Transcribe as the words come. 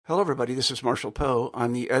Hello, everybody. This is Marshall Poe.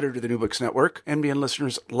 I'm the editor of the New Books Network. NBN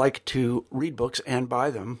listeners like to read books and buy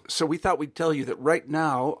them. So we thought we'd tell you that right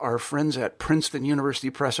now, our friends at Princeton University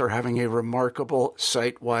Press are having a remarkable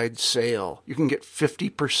site-wide sale. You can get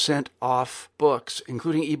 50% off books,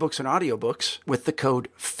 including ebooks and audiobooks, with the code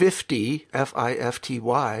 50,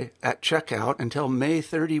 F-I-F-T-Y, at checkout until May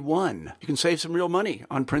 31. You can save some real money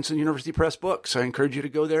on Princeton University Press books. I encourage you to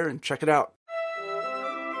go there and check it out.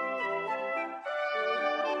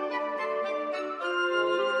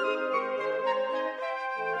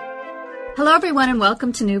 Hello, everyone, and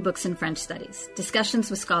welcome to New Books in French Studies, discussions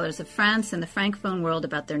with scholars of France and the Francophone world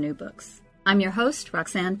about their new books. I'm your host,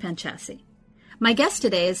 Roxanne Panchasi. My guest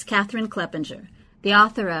today is Catherine Kleppinger, the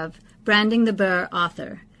author of Branding the Beurre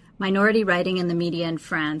Author, Minority Writing in the Media in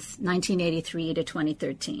France, 1983 to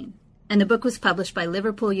 2013. And the book was published by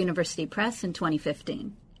Liverpool University Press in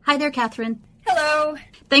 2015. Hi there, Catherine. Hello.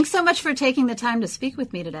 Thanks so much for taking the time to speak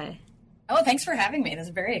with me today. Oh, thanks for having me. This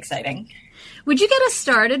is very exciting. Would you get us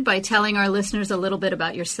started by telling our listeners a little bit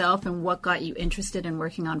about yourself and what got you interested in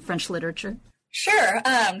working on French literature? Sure.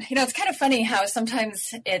 It's kind of funny how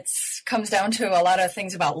sometimes it comes down to a lot of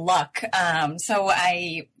things about luck. So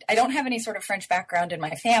I don't have any sort of French background in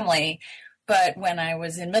my family, but when I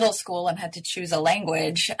was in middle school and had to choose a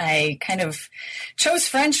language, I kind of chose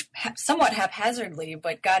French somewhat haphazardly,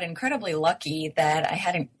 but got incredibly lucky that I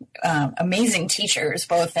had amazing teachers,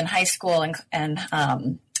 both in high school and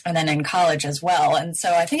then in college as well. And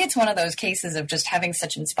so I think it's one of those cases of just having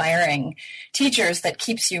such inspiring teachers that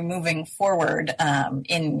keeps you moving forward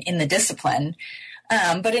in the discipline.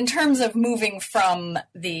 But in terms of moving from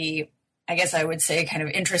I guess I would say kind of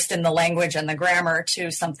interest in the language and the grammar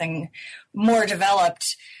to something more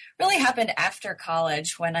developed really happened after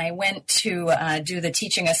college when I went to do the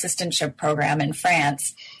teaching assistantship program in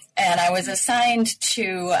France. And I was assigned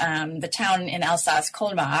to the town in Alsace,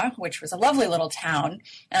 Colmar, which was a lovely little town.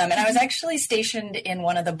 And I was actually stationed in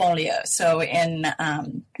one of the banlieues, so in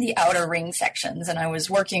the outer ring sections. And I was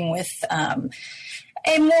working with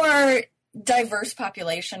a more diverse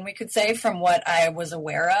population, we could say, from what I was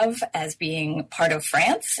aware of as being part of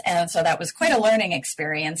France. And so that was quite a learning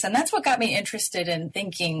experience. And that's what got me interested in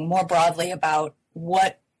thinking more broadly about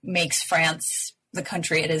what makes France the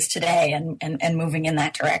country it is today and moving in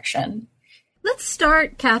that direction. Let's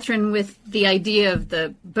start, Catherine, with the idea of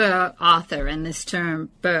the beurre author and this term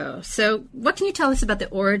beurre. So what can you tell us about the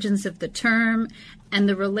origins of the term and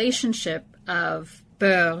the relationship of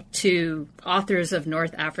beurre to authors of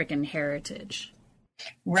North African heritage?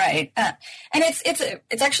 Right. And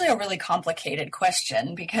it's actually a really complicated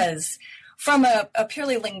question because from a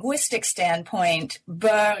purely linguistic standpoint,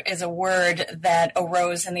 beurre is a word that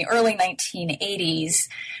arose in the early 1980s,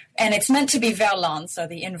 and it's meant to be verlan, so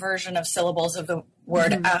the inversion of syllables of the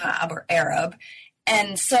word Arab or Arab.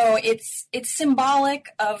 And so it's symbolic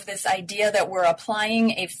of this idea that we're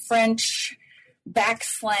applying a French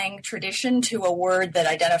backslang tradition to a word that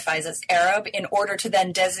identifies as Arab in order to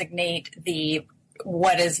then designate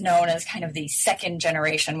what is known as kind of the second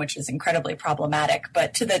generation, which is incredibly problematic,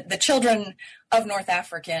 but to the children of North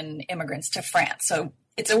African immigrants to France. So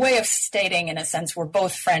it's a way of stating, in a sense, we're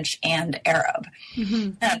both French and Arab.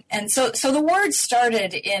 Mm-hmm. And so the word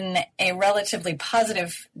started in a relatively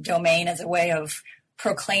positive domain as a way of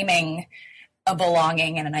proclaiming a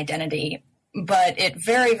belonging and an identity. But it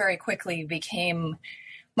very, very quickly became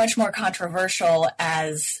much more controversial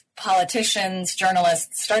as politicians,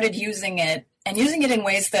 journalists started using it in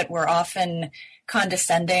ways that were often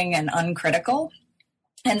condescending and uncritical.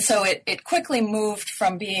 And so it quickly moved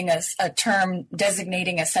from being a term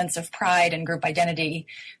designating a sense of pride and group identity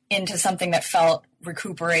into something that felt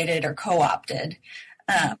recuperated or co-opted.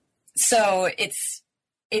 So it's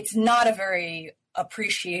not a very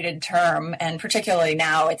appreciated term, and particularly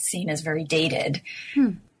now it's seen as very dated.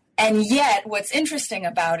 And yet what's interesting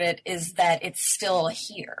about it is that it's still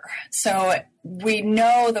here. So we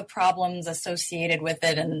know the problems associated with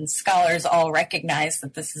it, and scholars all recognize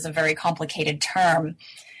that this is a very complicated term.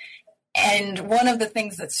 And one of the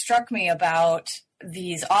things that struck me about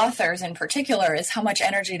these authors in particular is how much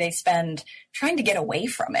energy they spend trying to get away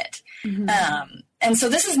from it. Mm-hmm. And so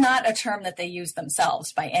this is not a term that they use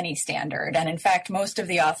themselves by any standard. And in fact, most of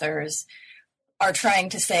the authors are trying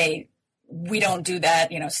to say, we don't do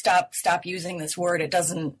that, stop using this word. It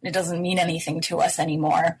doesn't mean anything to us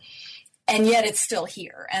anymore. And yet it's still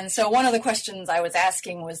here. And so one of the questions I was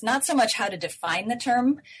asking was not so much how to define the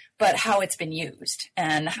term, but how it's been used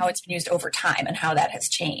and how it's been used over time and how that has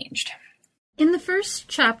changed. In the first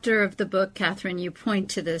chapter of the book, Catherine, you point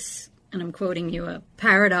to this, and I'm quoting you, a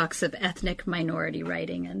paradox of ethnic minority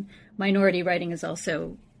writing. And minority writing is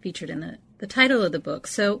also featured in the the title of the book.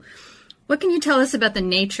 So what can you tell us about the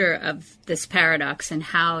nature of this paradox and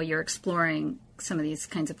how you're exploring some of these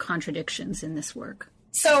kinds of contradictions in this work?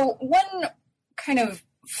 So one kind of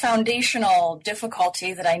foundational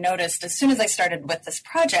difficulty that I noticed as soon as I started with this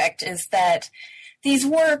project is that these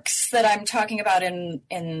works that I'm talking about in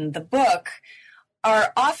the book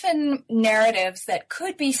are often narratives that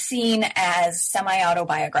could be seen as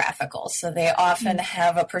semi-autobiographical. So they often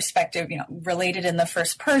have a perspective, related in the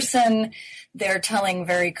first person. They're telling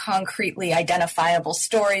very concretely identifiable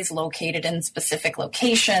stories located in specific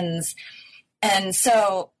locations. And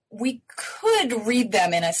so we could read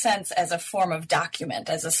them in a sense as a form of document,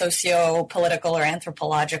 as a socio-political or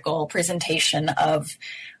anthropological presentation of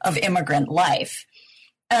immigrant life.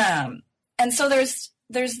 And so there's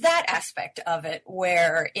that aspect of it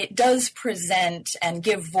where it does present and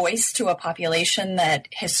give voice to a population that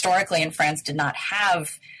historically in France did not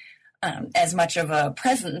have as much of a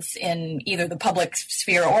presence in either the public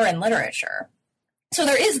sphere or in literature. So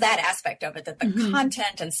there is that aspect of it, that the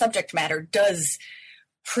content and subject matter does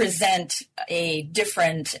present a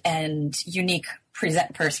different and unique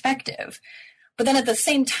perspective. But then at the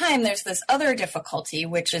same time, there's this other difficulty,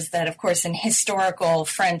 which is that, of course, in historical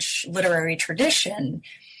French literary tradition,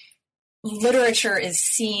 literature is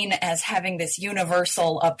seen as having this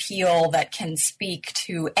universal appeal that can speak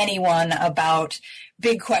to anyone about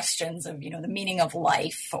big questions of, the meaning of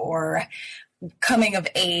life or coming of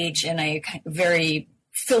age in a very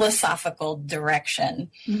philosophical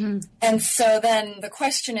direction. And so then the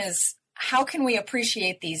question is, how can we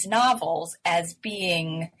appreciate these novels as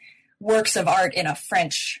being works of art in a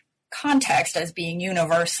French context, as being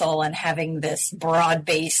universal and having this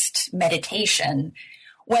broad-based meditation,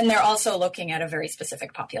 when they're also looking at a very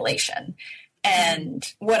specific population? And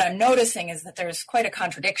what I'm noticing is that there's quite a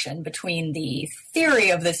contradiction between the theory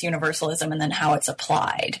of this universalism and then how it's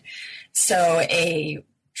applied. So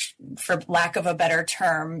for lack of a better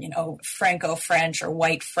term, Franco-French or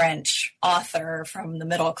white French author from the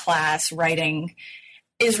middle class writing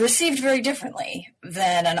is received very differently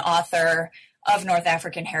than an author of North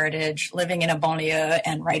African heritage living in a banlieue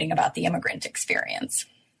and writing about the immigrant experience.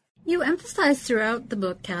 You emphasize throughout the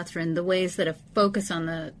book, Catherine, the ways that a focus on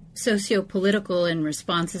the socio-political and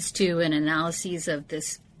responses to and analyses of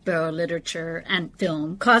this Beurre literature and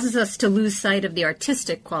film causes us to lose sight of the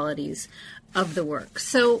artistic qualities of the work.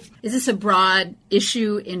 So is this a broad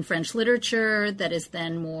issue in French literature that is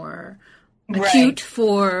then more acute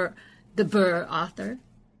for the Beurre author?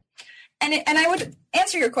 And I would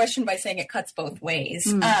answer your question by saying it cuts both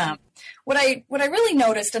ways. What I really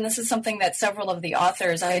noticed, and this is something that several of the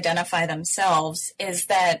authors identify themselves, is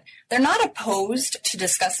that they're not opposed to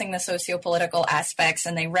discussing the sociopolitical aspects,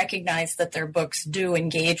 and they recognize that their books do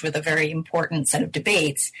engage with a very important set of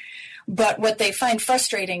debates. But what they find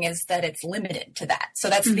frustrating is that it's limited to that.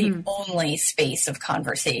 So that's the only space of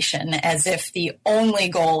conversation, as if the only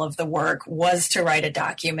goal of the work was to write a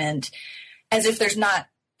document, as if there's not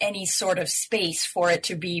any sort of space for it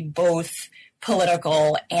to be both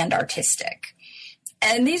political and artistic.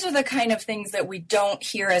 And these are the kind of things that we don't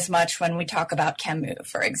hear as much when we talk about Camus,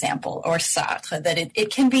 for example, or Sartre, that it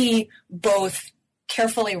can be both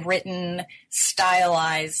carefully written,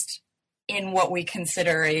 stylized in what we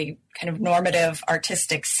consider a kind of normative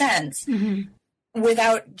artistic sense,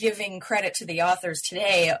 without giving credit to the authors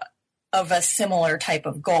today of a similar type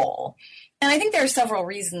of goal. And I think there are several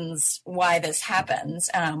reasons why this happens,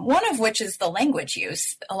 one of which is the language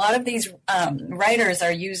use. A lot of these writers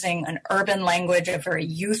are using an urban language, a very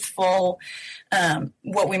youthful,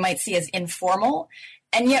 what we might see as informal,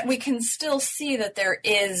 and yet we can still see that there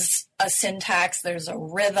is a syntax, there's a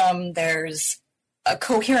rhythm, there's a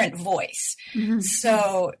coherent voice.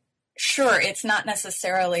 So sure, it's not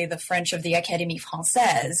necessarily the French of the Académie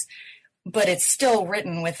Française, but it's still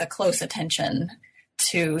written with a close attention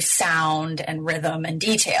to sound and rhythm and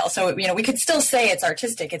detail. So, we could still say it's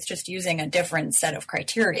artistic. It's just using a different set of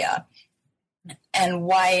criteria. And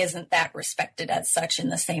why isn't that respected as such in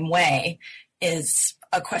the same way is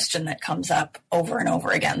a question that comes up over and over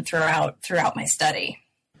again throughout my study.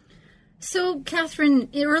 So, Catherine,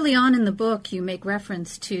 early on in the book, you make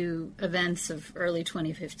reference to events of early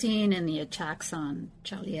 2015 and the attacks on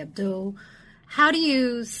Charlie Hebdo. How do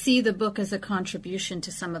you see the book as a contribution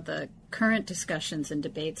to some of the current discussions and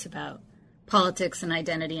debates about politics and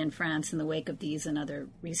identity in France in the wake of these and other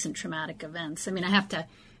recent traumatic events? I mean, I have to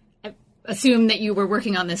assume that you were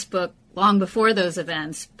working on this book long before those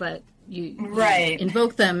events, but you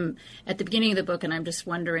invoke them at the beginning of the book, and I'm just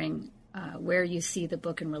wondering where you see the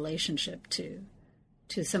book in relationship to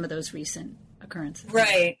some of those recent occurrences.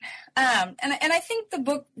 Right. And I think the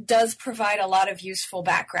book does provide a lot of useful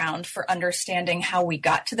background for understanding how we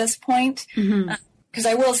got to this point. Because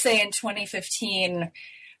I will say in 2015,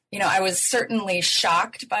 I was certainly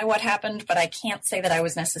shocked by what happened, but I can't say that I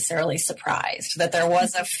was necessarily surprised, that there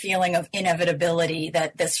was a feeling of inevitability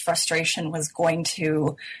that this frustration was going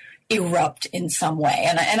to erupt in some way.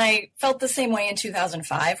 And I felt the same way in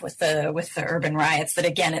 2005 with the urban riots, that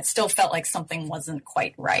again, it still felt like something wasn't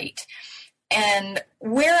quite right. And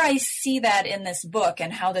where I see that in this book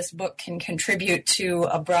and how this book can contribute to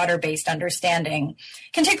a broader based understanding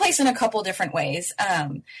can take place in a couple different ways.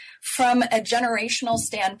 From a generational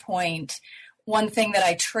standpoint, one thing that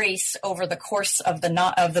I trace over the course of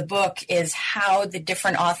the book is how the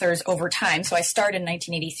different authors over time, so I start in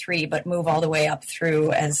 1983, but move all the way up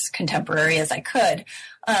through as contemporary as I could,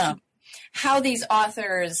 how these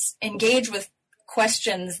authors engage with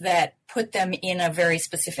questions that put them in a very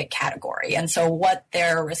specific category. And so what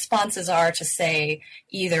their responses are to say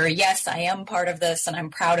either, yes, I am part of this and I'm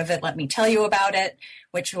proud of it, let me tell you about it,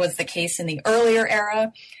 which was the case in the earlier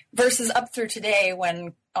era, versus up through today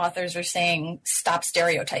when authors are saying, stop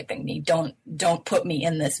stereotyping me, don't put me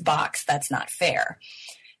in this box, that's not fair.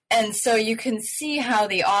 And so you can see how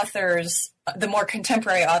the authors, the more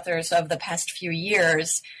contemporary authors of the past few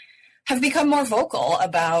years, have become more vocal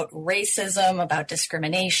about racism, about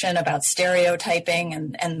discrimination, about stereotyping,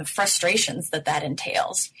 and the frustrations that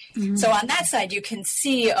entails. So on that side, you can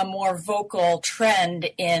see a more vocal trend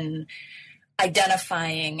in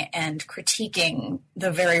identifying and critiquing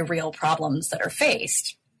the very real problems that are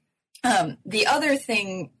faced. The other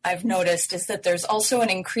thing I've noticed is that there's also an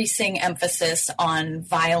increasing emphasis on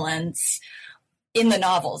violence in the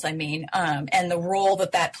novels, and the role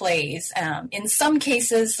that plays. In some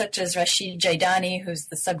cases, such as Rashid Jaidani, who's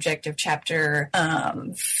the subject of chapter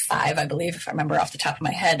 5, I believe, if I remember off the top of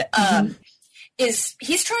my head,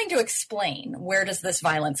 he's trying to explain, where does this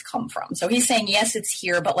violence come from? So he's saying, yes, it's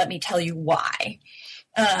here, but let me tell you why.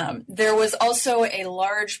 There was also a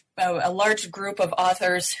large group of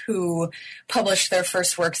authors who published their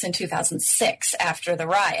first works in 2006 after the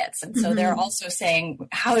riots. And so they're also saying,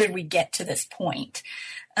 how did we get to this point?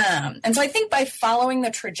 And so I think by following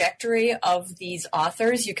the trajectory of these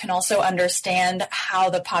authors, you can also understand how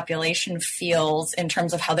the population feels in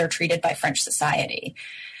terms of how they're treated by French society.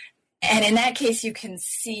 And in that case, you can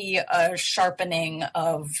see a sharpening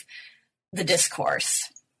of the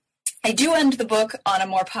discourse. I do end the book on a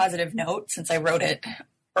more positive note, since I wrote it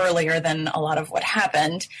earlier than a lot of what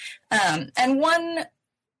happened. And one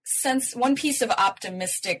piece of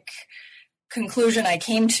optimistic conclusion I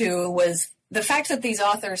came to was the fact that these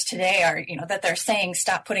authors today are, that they're saying,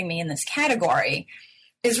 stop putting me in this category,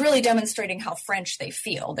 is really demonstrating how French they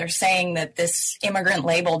feel. They're saying that this immigrant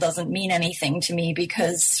label doesn't mean anything to me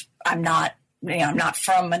because I'm not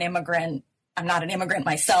from an immigrant. I'm not an immigrant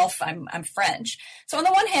myself. I'm French. So on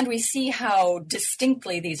the one hand, we see how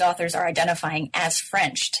distinctly these authors are identifying as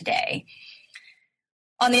French today.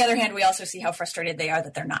 On the other hand, we also see how frustrated they are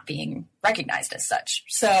that they're not being recognized as such.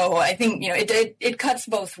 So I think, it cuts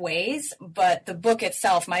both ways, but the book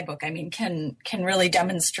itself, my book, can really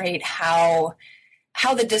demonstrate how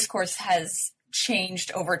the discourse has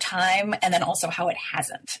changed over time, and then also how it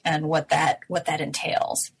hasn't, and what that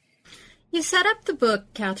entails. You set up the book,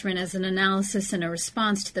 Catherine, as an analysis and a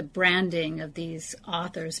response to the branding of these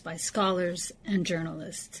authors by scholars and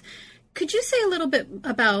journalists. Could you say a little bit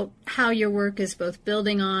about how your work is both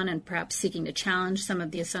building on and perhaps seeking to challenge some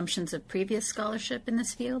of the assumptions of previous scholarship in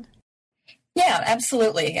this field? Yeah,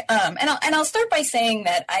 absolutely. And I'll start by saying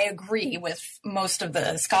that I agree with most of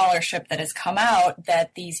the scholarship that has come out,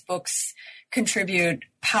 that these books contribute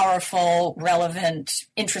powerful, relevant,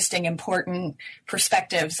 interesting, important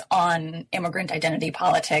perspectives on immigrant identity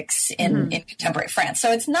politics in contemporary France.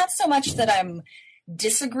 So it's not so much that I'm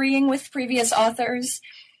disagreeing with previous authors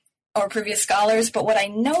or previous scholars, but what I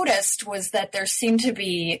noticed was that there seemed to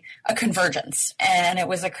be a convergence, and it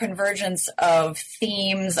was a convergence of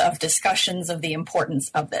themes, of discussions of the importance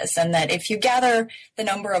of this, and that if you gather the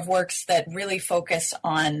number of works that really focus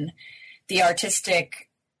on the artistic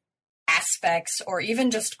aspects or even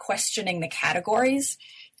just questioning the categories,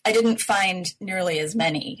 I didn't find nearly as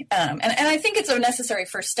many. And I think it's a necessary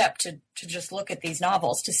first step to just look at these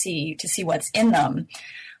novels to see what's in them.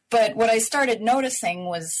 But what I started noticing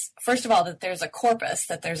was, first of all, that there's a corpus,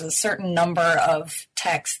 that there's a certain number of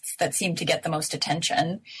texts that seem to get the most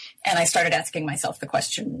attention. And I started asking myself the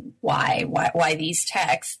question, why these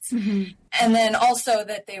texts? And then also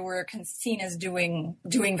that they were seen as doing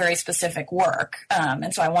very specific work.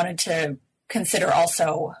 And so I wanted to consider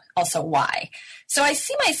also why. So I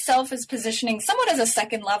see myself as positioning somewhat as a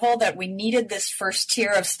second level, that we needed this first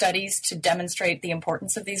tier of studies to demonstrate the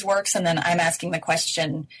importance of these works. And then I'm asking the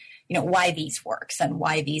question, why these works and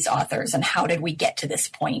why these authors, and how did we get to this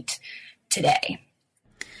point today?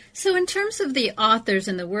 So in terms of the authors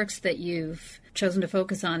and the works that you've chosen to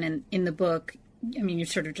focus on in the book, I mean, you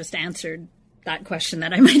sort of just answered that question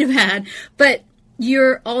that I might have had, but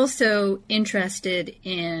you're also interested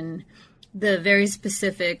in the very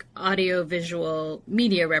specific audiovisual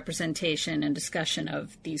media representation and discussion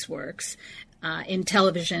of these works in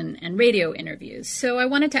television and radio interviews. So I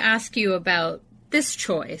wanted to ask you about this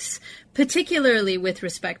choice, particularly with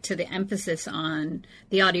respect to the emphasis on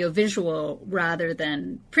the audiovisual rather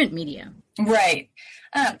than print media. Right.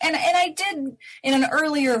 And I did, in an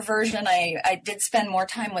earlier version, I did spend more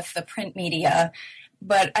time with the print media,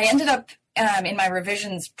 but I ended up in my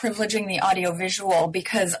revisions privileging the audiovisual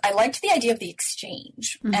because I liked the idea of the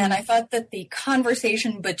exchange. Mm-hmm. And I thought that the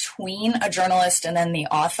conversation between a journalist and then the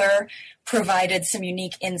author provided some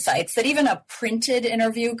unique insights that even a printed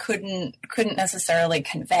interview couldn't necessarily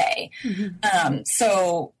convey. Mm-hmm.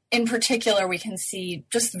 So in particular, we can see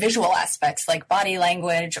just visual aspects like body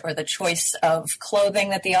language or the choice of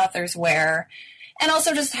clothing that the authors wear, and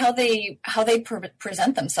also just how they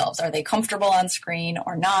present themselves. Are they comfortable on screen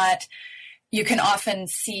or not? You can often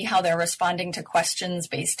see how they're responding to questions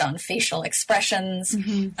based on facial expressions.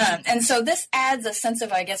 Mm-hmm. And so this adds a sense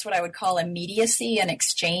of, I guess, what I would call immediacy and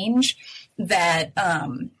exchange that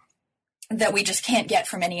we just can't get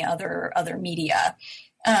from any other media.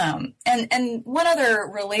 And one other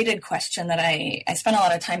related question that I spent a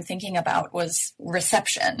lot of time thinking about was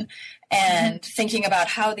reception and thinking about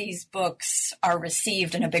how these books are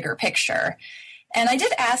received in a bigger picture. And I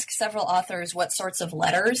did ask several authors what sorts of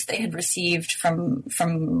letters they had received from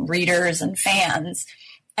readers and fans.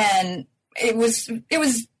 And it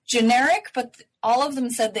was generic, but all of them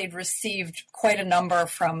said they'd received quite a number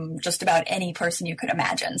from just about any person you could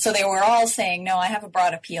imagine. So they were all saying, no, I have a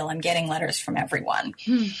broad appeal. I'm getting letters from everyone.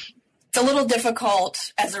 It's a little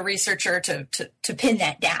difficult as a researcher to pin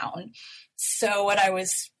that down. So what I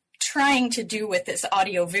was trying to do with this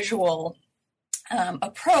audiovisual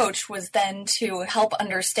approach was then to help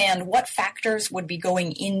understand what factors would be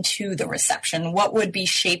going into the reception, what would be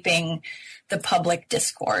shaping the public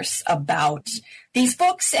discourse about these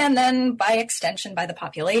books, and then by extension by the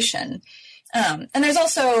population. And there's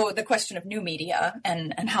also the question of new media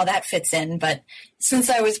and how that fits in. But since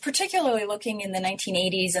I was particularly looking in the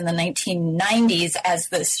 1980s and the 1990s as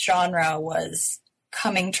this genre was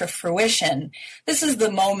coming to fruition, this is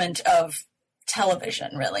the moment of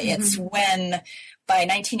television, really. Mm-hmm. It's when by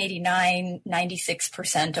 1989,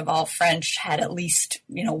 96% of all French had at least,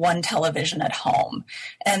 one television at home.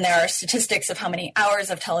 And there are statistics of how many hours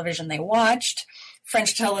of television they watched.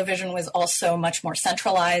 French television was also much more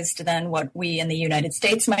centralized than what we in the United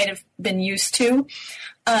States might have been used to.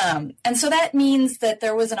 And so that means that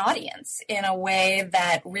there was an audience in a way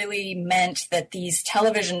that really meant that these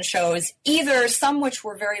television shows, either some which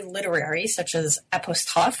were very literary, such as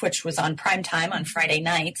Apostrophe, which was on primetime on Friday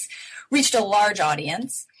nights, reached a large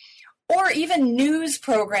audience, or even news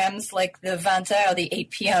programs like the 20 or the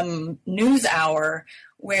 8 p.m. news hour,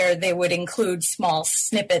 where they would include small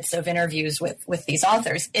snippets of interviews with these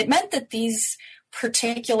authors. It meant that these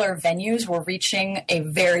particular venues were reaching a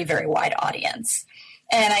very, very wide audience.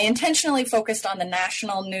 And I intentionally focused on the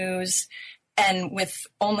national news and with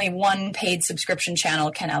only one paid subscription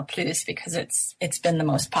channel, Canal Plus, because it's been the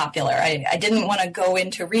most popular. I didn't want to go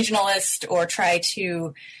into regionalist or try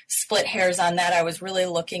to split hairs on that. I was really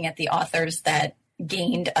looking at the authors that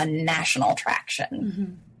gained a national traction.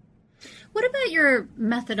 Mm-hmm. What about your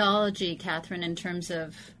methodology, Catherine, in terms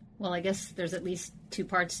of, well, I guess there's at least two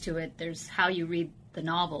parts to it. There's how you read the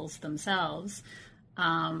novels themselves,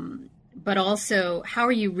 but also how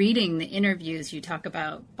are you reading the interviews? You talk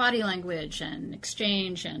about body language and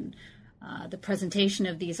exchange and the presentation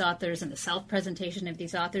of these authors and the self-presentation of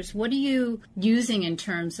these authors. What are you using in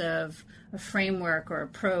terms of a framework or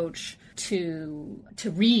approach to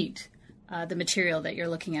read the material that you're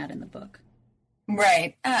looking at in the book?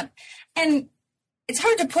 Right. And it's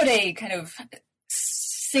hard to put a kind of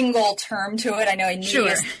single term to it. I know in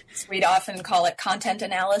media we'd often call it content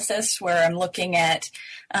analysis, where I'm looking at,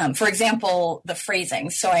 for example, the phrasing.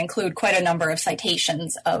 So I include quite a number of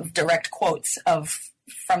citations of direct quotes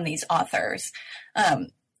from these authors.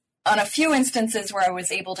 On a few instances where I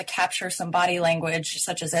was able to capture some body language,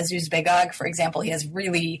 such as Azouz Begag, for example, he has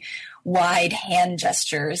really wide hand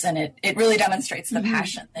gestures, and it really demonstrates the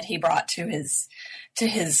passion that he brought to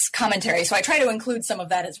his commentary. So I try to include some of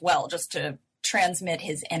that as well, just to transmit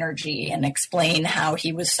his energy and explain how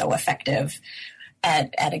he was so effective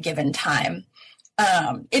at a given time.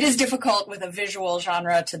 It is difficult with a visual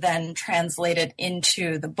genre to then translate it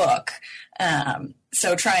into the book.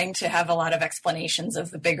 So trying to have a lot of explanations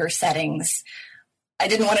of the bigger settings. I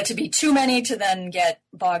didn't want it to be too many to then get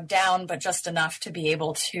bogged down, but just enough to be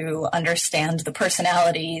able to understand the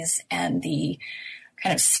personalities and the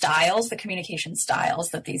kind of styles, the communication styles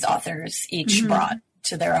that these authors each brought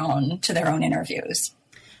to their own interviews.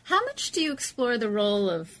 How much do you explore the role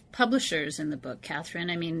of publishers in the book, Catherine?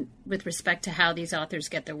 I mean, with respect to how these authors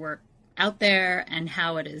get their work out there and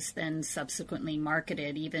how it is then subsequently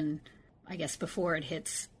marketed, even, I guess, before it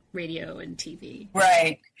hits radio and TV.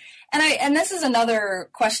 Right. And this is another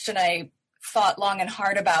question I thought long and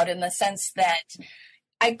hard about, in the sense that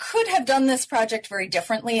I could have done this project very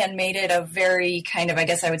differently and made it a very kind of, I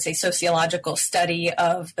guess I would say, sociological study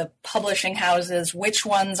of the publishing houses, which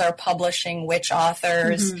ones are publishing which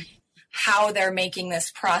authors, how they're making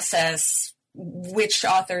this process, which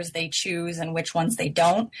authors they choose and which ones they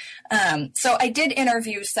don't. So I did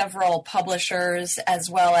interview several publishers, as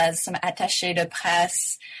well as some attachés de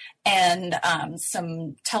presse and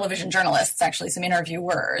some television journalists, actually some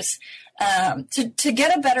interviewers, to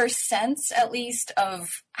get a better sense, at least,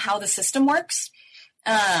 of how the system works.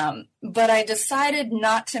 But I decided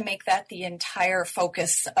not to make that the entire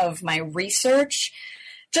focus of my research,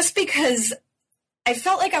 just because I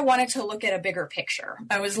felt like I wanted to look at a bigger picture.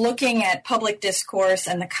 I was looking at public discourse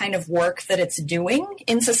and the kind of work that it's doing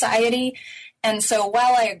in society. And so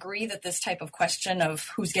while I agree that this type of question of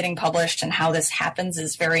who's getting published and how this happens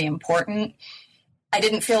is very important, I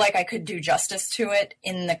didn't feel like I could do justice to it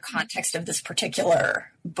in the context of this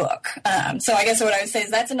particular book. So I guess what I would say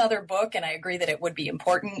is that's another book, and I agree that it would be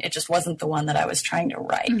important. It just wasn't the one that I was trying to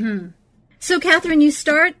write. So, Catherine, you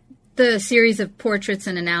start the series of portraits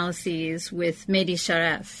and analyses with Mehdi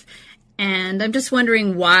Sharaf, and I'm just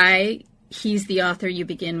wondering why he's the author you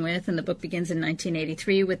begin with, and the book begins in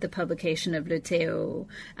 1983 with the publication of Le Théo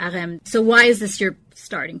Harem. So why is this your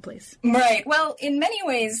starting place? Right. Well, in many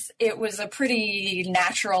ways, it was a pretty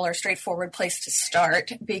natural or straightforward place to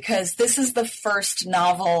start, because this is the first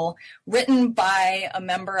novel written by a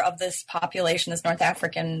member of this population, this North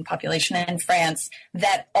African population in France,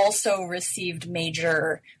 that also received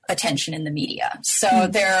major attention in the media. So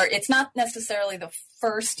it's not necessarily the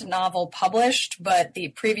first novel published, but the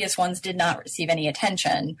previous ones did not receive any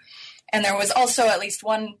attention. And there was also at least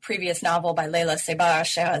one previous novel by Leila Sebar,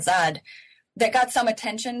 Sherazade, that got some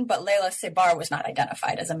attention, but Leila Sebar was not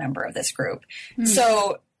identified as a member of this group.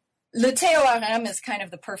 So Le Théo Harem is kind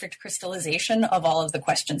of the perfect crystallization of all of the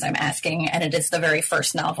questions I'm asking, and it is the very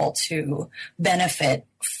first novel to benefit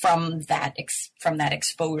from that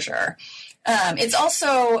exposure. It's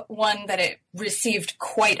also one that it received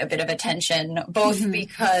quite a bit of attention, both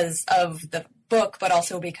because of the book, but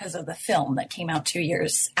also because of the film that came out 2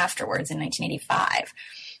 years afterwards in 1985.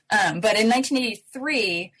 But in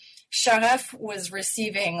 1983, Sharaf was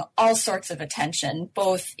receiving all sorts of attention,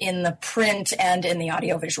 both in the print and in the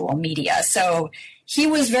audiovisual media. So he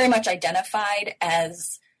was very much identified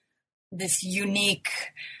as this unique,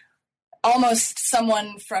 almost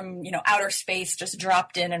someone from, outer space just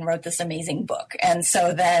dropped in and wrote this amazing book. And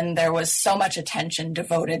so then there was so much attention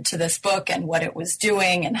devoted to this book and what it was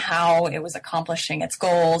doing and how it was accomplishing its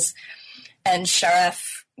goals. And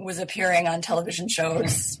Sharaf was appearing on television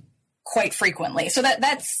shows quite frequently. So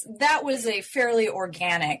that was a fairly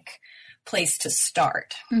organic place to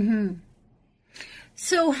start.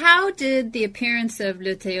 So how did the appearance of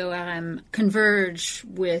Le Théo Harem converge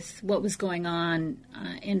with what was going on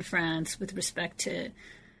in France with respect to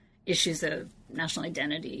issues of national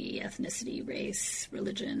identity, ethnicity, race,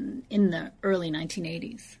 religion in the early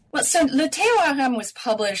 1980s? Well, so Le Théo Harem was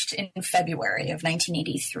published in February of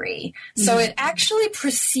 1983. So it actually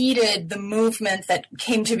preceded the movement that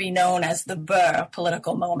came to be known as the Beur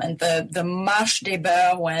political moment, the Marche des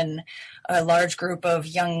Beurs, when a large group of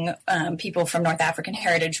young people from North African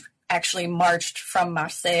heritage actually marched from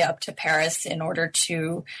Marseille up to Paris in order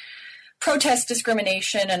to protest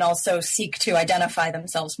discrimination and also seek to identify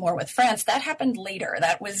themselves more with France. That happened later.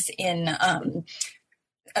 That was in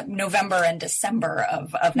November and December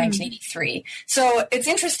of 1983. So it's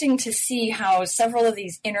interesting to see how several of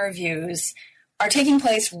these interviews are taking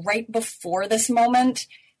place right before this moment,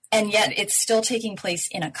 and yet it's still taking place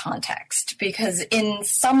in a context, because in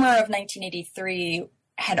summer of 1983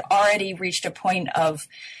 had already reached a point of,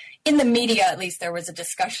 in the media at least, there was a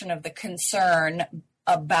discussion of the concern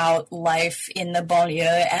about life in the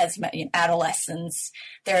banlieue as adolescents.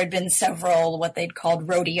 There had been several what they'd called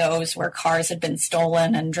rodeos where cars had been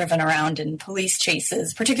stolen and driven around in police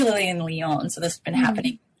chases, particularly in Lyon. So this had been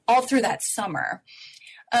happening all through that summer.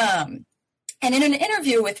 And in an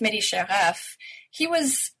interview with Mehdi Cheref, he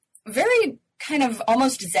was very kind of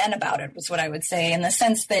almost zen about it, was what I would say, in the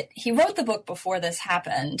sense that he wrote the book before this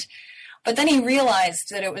happened, but then he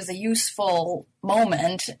realized that it was a useful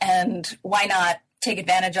moment, and why not take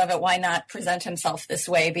advantage of it? Why not present himself this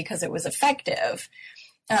way? Because it was effective.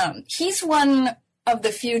 He's one of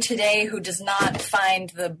the few today who does not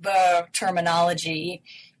find the beurre terminology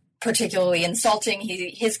particularly insulting.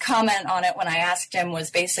 His comment on it when I asked him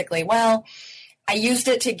was basically, well, I used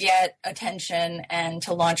it to get attention and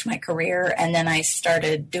to launch my career, and then I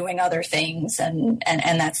started doing other things, and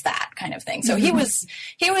that's that kind of thing. So he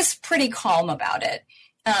was pretty calm about it.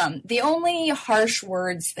 The only harsh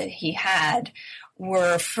words that he had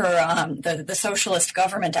were for the socialist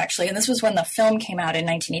government, actually, and this was when the film came out in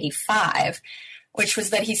 1985, which was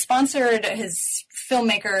that he sponsored his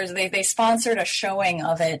filmmakers. They sponsored a showing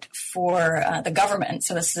of it for the government.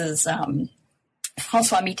 So this is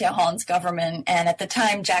François Mitterrand's government, and at the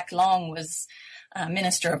time Jack Lang was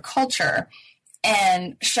Minister of Culture.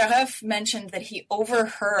 And Cheref mentioned that he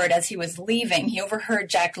overheard, as he was leaving, he overheard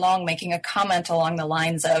Jack Lang making a comment along the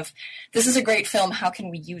lines of, "This is a great film, how can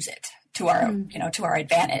we use it to our to our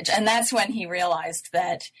advantage?" And that's when he realized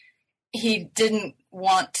that he didn't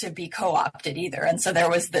want to be co-opted either. And so there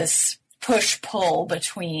was this push-pull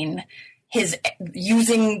between his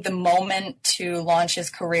using the moment to launch his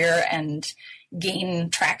career and gain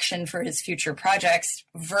traction for his future projects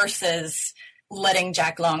versus letting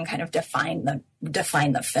Jack Lang kind of define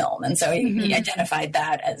the film. And so he identified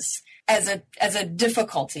that as a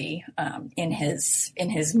difficulty in his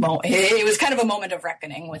it was kind of a moment of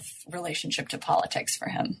reckoning with relationship to politics for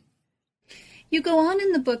him. You go on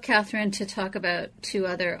in the book, Catherine, to talk about two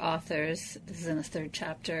other authors. This is in the third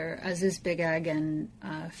chapter, Aziz Begag and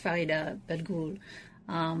Farida Belgoul.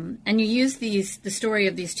 And you use the story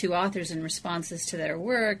of these two authors in responses to their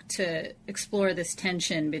work to explore this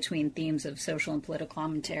tension between themes of social and political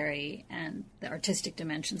commentary and the artistic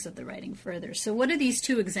dimensions of the writing further. So what do these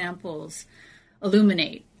two examples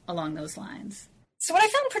illuminate along those lines? So what I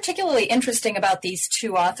found particularly interesting about these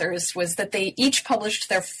two authors was that they each published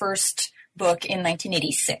their first book in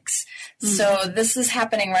 1986. So this is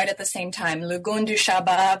happening right at the same time. Le Gon du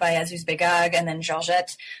Chabat by Aziz Begag and then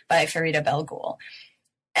Georgette by Farida Belgoul.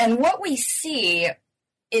 And what we see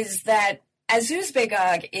is that Aziz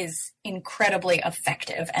Begag is incredibly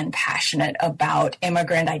effective and passionate about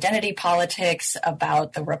immigrant identity politics,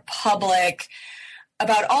 about the Republic,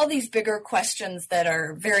 about all these bigger questions that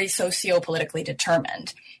are very socio-politically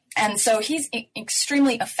determined. And so he's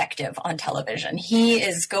extremely effective on television. He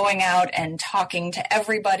is going out and talking to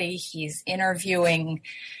everybody. He's interviewing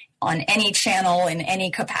on any channel in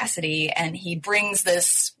any capacity, and he brings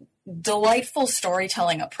this delightful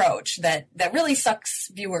storytelling approach that really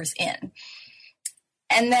sucks viewers in.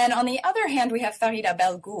 And then on the other hand, we have Farida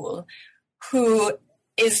Belgoul, who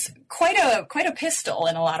is quite a pistol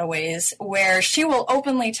in a lot of ways, where she will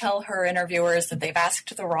openly tell her interviewers that they've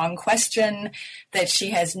asked the wrong question, that she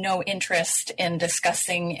has no interest in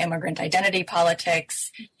discussing immigrant identity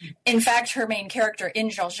politics. In fact, her main character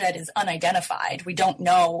in Georgette is unidentified. We don't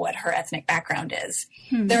know what her ethnic background is.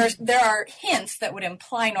 There are hints that would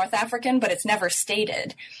imply North African, but it's never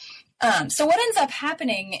stated. So what ends up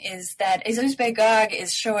happening is that Aziz Begag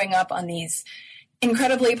is showing up on these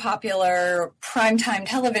incredibly popular primetime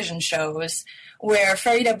television shows where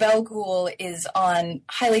Farida Belgoul is on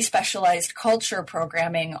highly specialized culture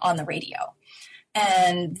programming on the radio.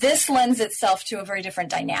 And this lends itself to a very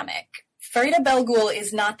different dynamic. Farida Belgoul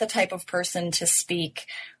is not the type of person to speak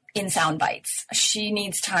in sound bites. She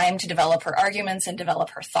needs time to develop her arguments and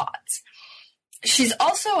develop her thoughts. She's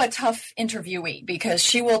also a tough interviewee because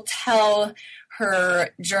she will tell her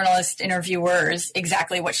journalist interviewers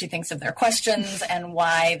exactly what she thinks of their questions and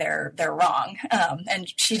why they're wrong.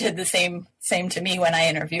 And she did the same to me when I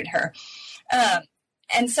interviewed her.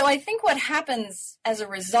 And so I think what happens as a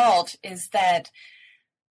result is that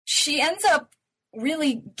she ends up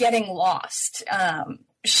really getting lost.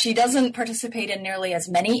 She doesn't participate in nearly as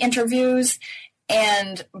many interviews.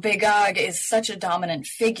 And Begag is such a dominant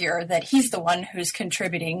figure that he's the one who's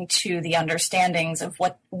contributing to the understandings of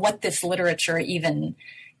what this literature even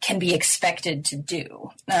can be expected to do.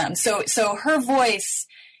 So her voice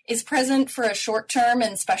is present for a short term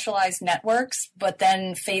in specialized networks, but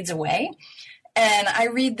then fades away. And I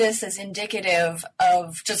read this as indicative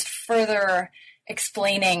of just further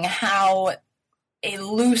explaining how a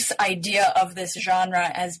loose idea of this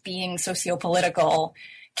genre as being sociopolitical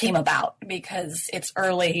came about, because its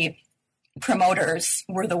early promoters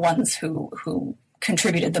were the ones who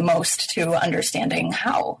contributed the most to understanding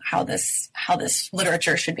how this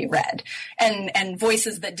literature should be read, and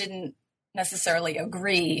voices that didn't necessarily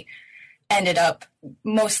agree ended up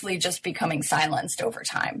mostly just becoming silenced over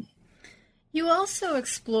time. You also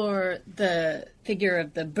explore the figure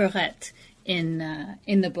of the beurette in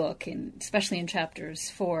the book, especially in chapters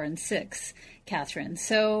 4 and 6, Catherine.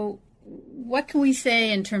 So what can we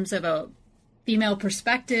say in terms of a female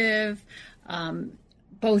perspective,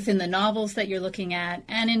 both in the novels that you're looking at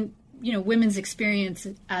and in women's experience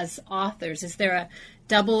as authors? Is there a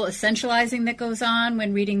double essentializing that goes on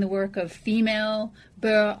when reading the work of female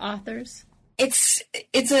beurre authors? It's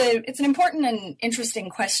an important and interesting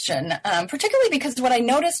question, particularly because what I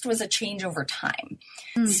noticed was a change over time.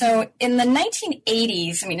 Mm-hmm. So in the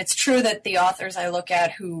 1980s, I mean, it's true that the authors I look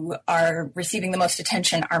at who are receiving the most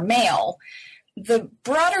attention are male. The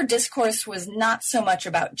broader discourse was not so much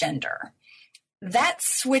about gender. That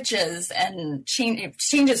switches and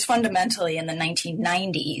changes fundamentally in the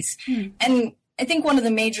 1990s. Mm-hmm. And I think one of the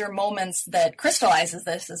major moments that crystallizes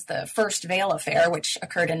this is the First Veil affair, which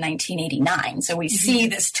occurred in 1989. So we see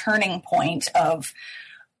this turning point of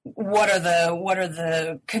what are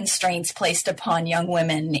the constraints placed upon young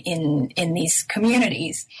women in these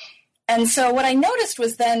communities. And so what I noticed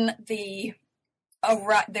was then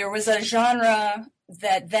there was a genre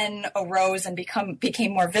that then arose and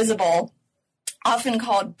became more visible, often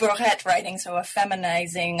called beurette writing, so a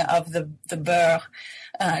feminizing of the beurre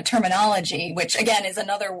terminology, which again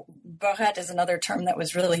beurette is another term that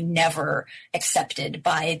was really never accepted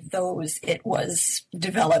by those it was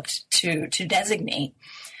developed to designate.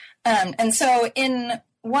 And so in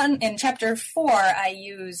chapter 4, I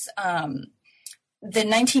use the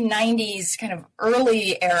 1990s kind of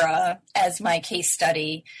early era as my case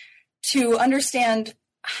study to understand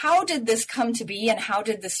how did this come to be, and how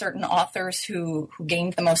did the certain authors who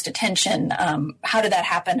gained the most attention, how did that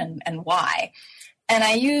happen, and why? And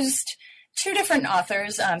I used two different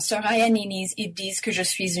authors, Soraya Nini's Ils disent que je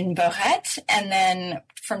suis une beurette, and then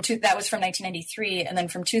that was from 1993, and then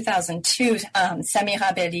from 2002,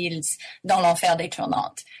 Samira Belil's Dans l'enfer des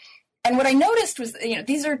tournantes. And what I noticed was,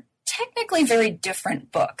 these are technically very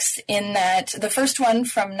different books in that the first one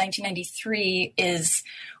from 1993 is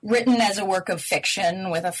written as a work of fiction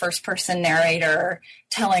with a first-person narrator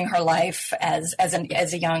telling her life as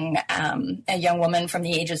a young woman from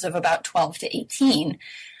the ages of about 12 to 18.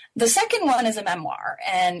 The second one is a memoir,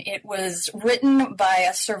 and it was written by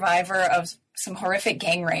a survivor of some horrific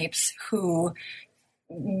gang rapes who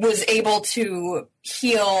was able to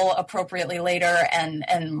heal appropriately later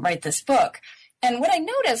and write this book. And what I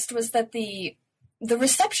noticed was that the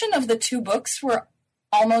reception of the two books were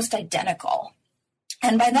almost identical.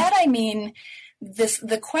 And by that I mean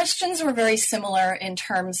the questions were very similar in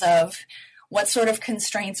terms of what sort of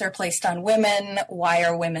constraints are placed on women, why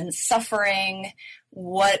are women suffering,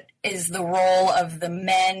 what is the role of the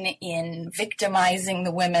men in victimizing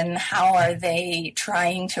the women, how are they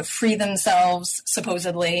trying to free themselves,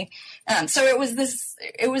 supposedly. So it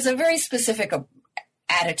was a very specific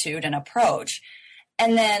attitude and approach.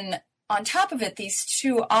 And then on top of it, these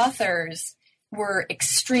two authors were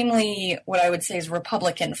extremely, what I would say is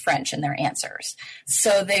Republican French in their answers.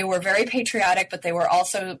 So they were very patriotic, but they were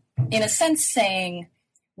also, in a sense, saying,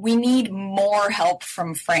 we need more help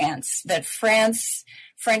from France, that French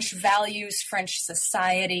values, French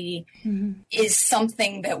society is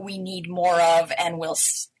something that we need more of and will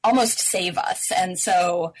almost save us. And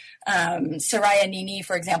so Soraya Nini,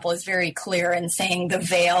 for example, is very clear in saying the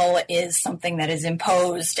veil is something that is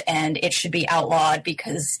imposed and it should be outlawed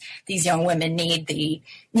because these young women need the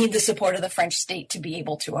support of the French state to be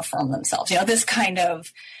able to affirm themselves. This kind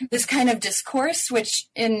of discourse, which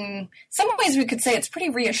in some ways we could say it's pretty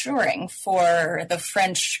reassuring for the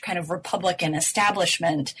French kind of Republican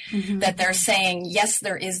establishment that they're saying, yes,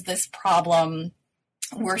 there is this problem.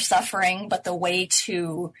 We're suffering, but the way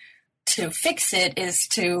to fix it is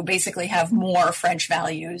to basically have more French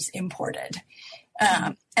values imported.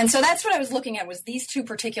 And so that's what I was looking at, was these two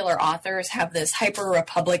particular authors have this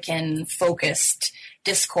hyper-Republican focused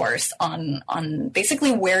discourse on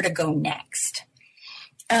basically where to go next.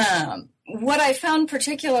 What I found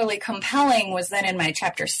particularly compelling was then in my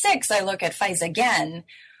chapter 6, I look at Faiza Gen,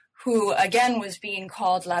 who again was being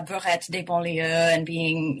called La Beurette des banlieues and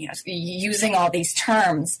being, using all these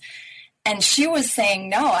terms. And she was saying,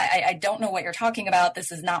 no, I don't know what you're talking about.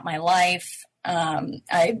 This is not my life.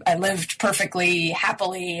 I lived perfectly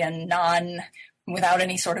happily and without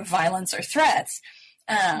any sort of violence or threats.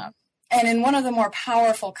 And in one of the more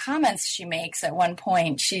powerful comments she makes at one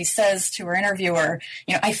point, she says to her interviewer,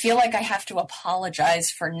 I feel like I have to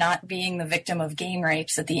apologize for not being the victim of gang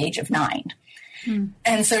rapes at the age of 9.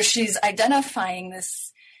 And so she's identifying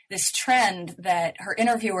this trend that her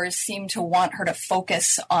interviewers seem to want her to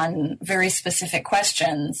focus on very specific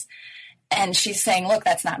questions. And she's saying, look,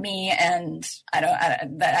 that's not me. And I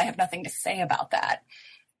have nothing to say about that.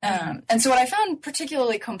 And so what I found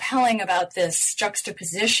particularly compelling about this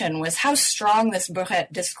juxtaposition was how strong this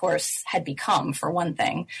Burette discourse had become, for one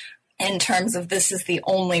thing, in terms of this is the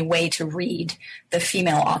only way to read the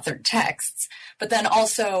female-authored texts. But then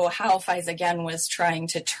also how Faiz was trying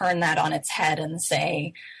to turn that on its head and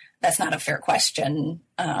say, that's not a fair question.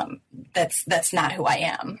 That's not who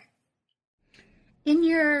I am. In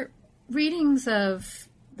your readings of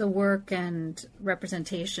the work and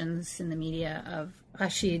representations in the media of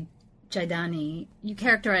Rachid Jaidani, you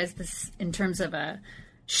characterize this in terms of a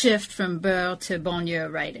shift from Beur to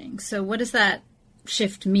banlieue writing. So what does that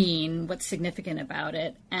shift mean? What's significant about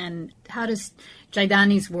it? And how does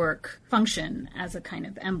Jaidani's work function as a kind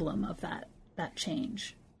of emblem of that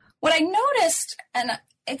change? What I noticed, and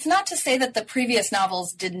it's not to say that the previous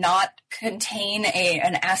novels did not contain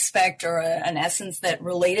an aspect or an essence that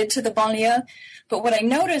related to the banlieue, but what I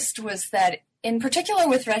noticed was that in particular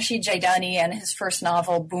with Rachid Jaidani and his first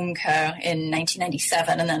novel, Boom Keur, in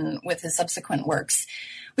 1997, and then with his subsequent works,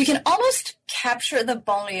 we can almost capture the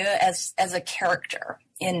banlieue as a character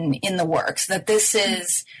in the works, that this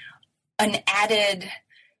is an added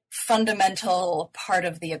fundamental part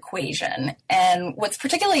of the equation. And what's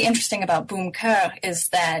particularly interesting about Boom Keur is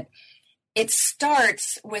that it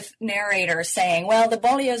starts with narrator saying, well, the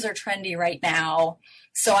banlieues are trendy right now,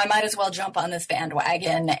 so I might as well jump on this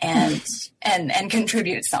bandwagon and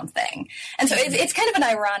contribute something. And so it's kind of an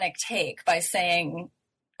ironic take by saying,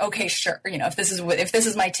 okay, sure, if this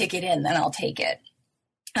is my ticket in, then I'll take it.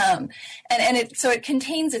 So it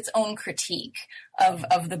contains its own critique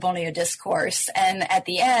of the banlieue discourse. And at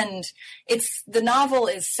the end, the novel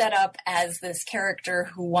is set up as this character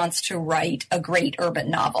who wants to write a great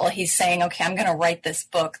urban novel. He's saying, okay, I'm going to write this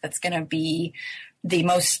book that's going to be the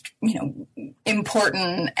most,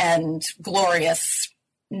 important and glorious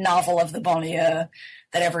novel of the banlieue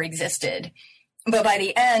that ever existed. But by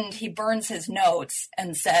the end, he burns his notes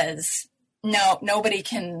and says, no, nobody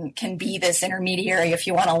can be this intermediary. If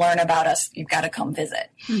you want to learn about us, you've got to come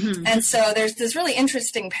visit. Mm-hmm. And so there's this really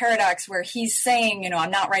interesting paradox where he's saying,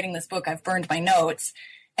 I'm not writing this book, I've burned my notes,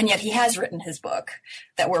 and yet he has written his book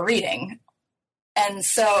that we're reading. And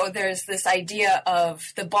so there's this idea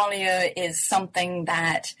of the banlieue is something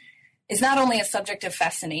that is not only a subject of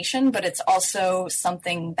fascination, but it's also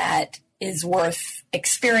something that is worth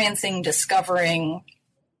experiencing, discovering,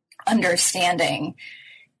 understanding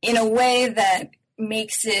in a way that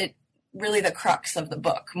makes it really the crux of the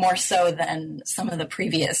book, more so than some of the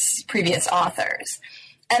previous authors.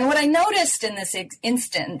 And what I noticed in this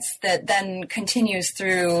instance that then continues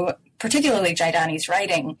through particularly Jaidani's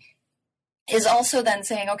writing is also then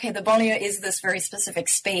saying, okay, the banlieue is this very specific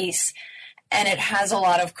space and it has a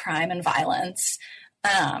lot of crime and violence.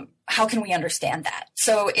 How can we understand that?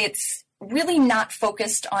 So it's really not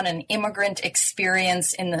focused on an immigrant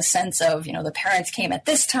experience in the sense of, the parents came at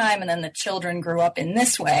this time and then the children grew up in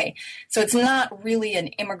this way. So it's not really an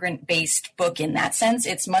immigrant-based book in that sense.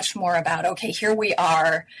 It's much more about, okay, here we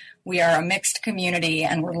are a mixed community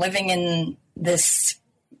and we're living in this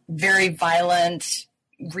very violent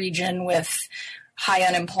region with high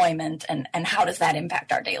unemployment and how does that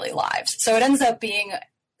impact our daily lives? So it ends up being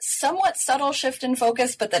somewhat subtle shift in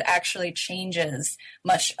focus, but that actually changes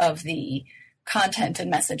much of the content and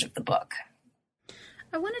message of the book.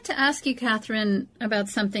 I wanted to ask you, Catherine, about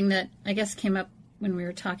something that I guess came up when we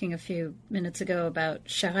were talking a few minutes ago about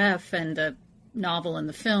Sharef and the novel and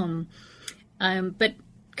the film, but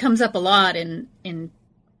comes up a lot in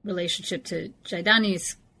relationship to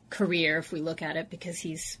Jaidani's career, if we look at it, because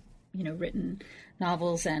he's, written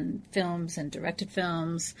novels and films and directed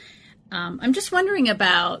films. I'm just wondering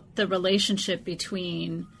about the relationship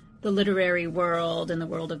between the literary world and the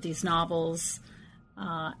world of these novels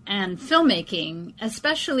and filmmaking,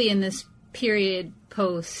 especially in this period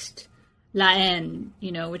post La Haine,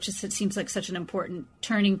 which it seems like such an important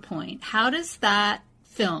turning point. How does that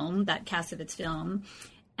film, that Kassovitz film,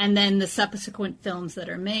 and then the subsequent films that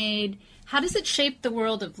are made, how does it shape the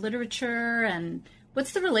world of literature, and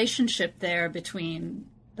what's the relationship there between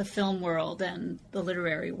the film world and the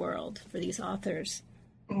literary world for these authors?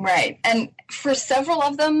 Right. And for several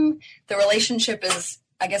of them, the relationship is,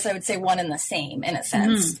 I guess I would say, one and the same in a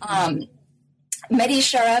sense. Mm-hmm. Mehdi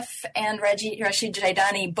Sharaf and Rashid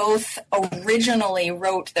Jaidani both originally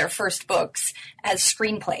wrote their first books as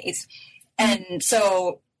screenplays. And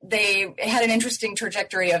so they had an interesting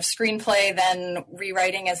trajectory of screenplay, then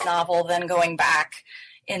rewriting as novel, then going back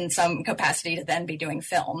in some capacity to then be doing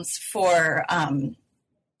films. For Mehdi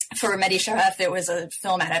Sharaf, it was a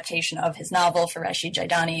film adaptation of his novel. For Rashid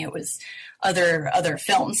Jaidani, it was other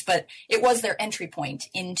films. But it was their entry point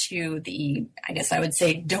into the, I guess I would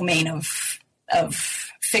say, domain of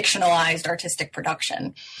fictionalized artistic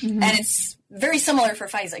production. Mm-hmm. And it's very similar for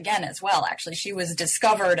Faiza again as well, actually. She was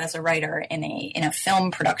discovered as a writer in a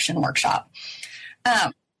film production workshop.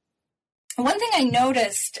 One thing I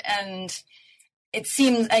noticed, and it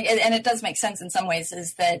seems, and it does make sense in some ways,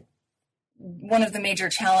 is that one of the major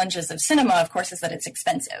challenges of cinema, of course, is that it's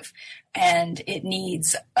expensive, and it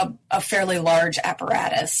needs a fairly large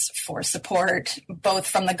apparatus for support, both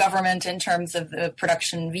from the government in terms of the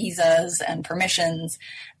production visas and permissions,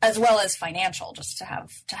 as well as financial, just to have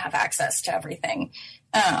access to everything.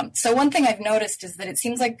 So one thing I've noticed is that it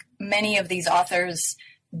seems like many of these authors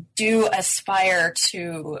do aspire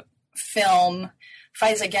to film.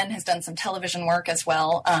 Faiza, again, has done some television work as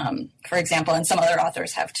well, for example, and some other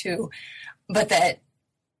authors have too. But that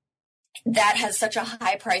has such a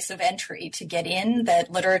high price of entry to get in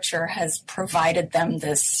that literature has provided them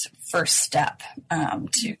this first step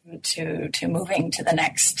to moving to the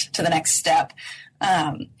next step.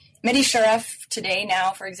 Mehdi Sharaf today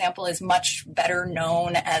now, for example, is much better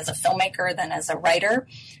known as a filmmaker than as a writer.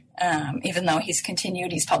 Even though he's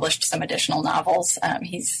published some additional novels.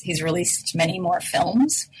 He's released many more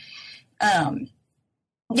films.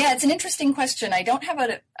 It's an interesting question. I don't have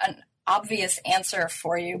an obvious answer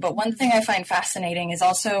for you, but one thing I find fascinating is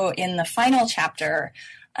also in the final chapter,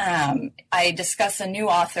 I discuss a new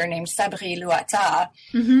author named Sabri Louata,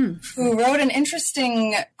 mm-hmm. who wrote an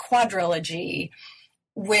interesting quadrilogy,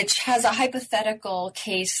 which has a hypothetical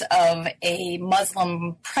case of a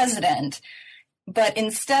Muslim president. But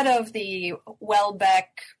instead of the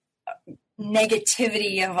Welbeck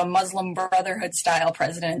negativity of a Muslim Brotherhood style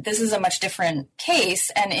president, this is a much different case,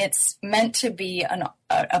 and it's meant to be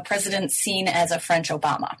a president seen as a French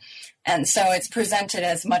Obama. And so it's presented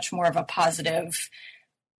as much more of a positive,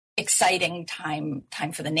 exciting time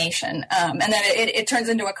for the nation. And then it turns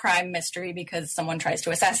into a crime mystery because someone tries to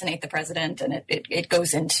assassinate the president, and it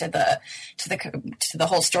goes into the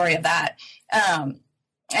whole story of that.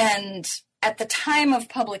 And at the time of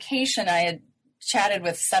publication, I had chatted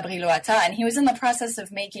with Sabri Louata, and he was in the process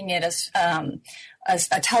of making it as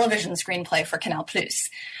a television screenplay for Canal+.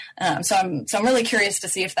 So I'm really curious to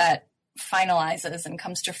see if that finalizes and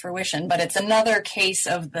comes to fruition. But it's another case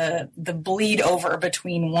of the bleed over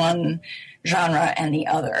between one genre and the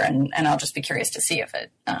other, and I'll just be curious to see if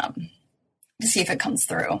it comes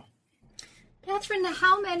through. Catherine,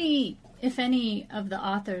 how many, if any, of the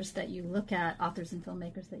authors that you look at, authors and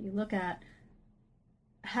filmmakers that you look at,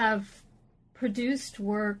 have produced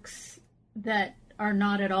works that are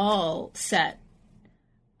not at all set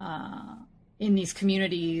in these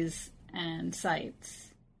communities and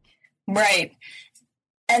sites? Right.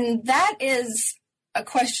 And that is a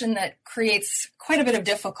question that creates quite a bit of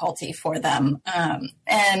difficulty for them.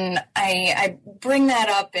 And I bring that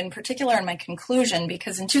up in particular in my conclusion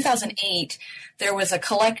because in 2008, there was a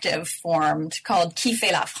collective formed called Qui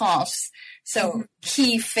fait la France? So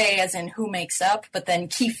qui fait as in who makes up, but then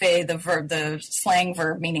qui fait, the slang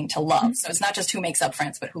verb meaning to love. So it's not just who makes up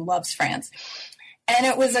France, but who loves France. And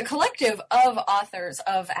it was a collective of authors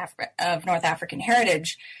of North African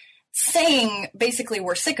heritage saying basically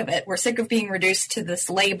we're sick of it. We're sick of being reduced to this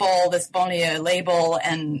label, this banlieue label,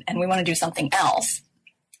 and we want to do something else.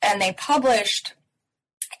 And they published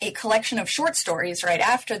a collection of short stories right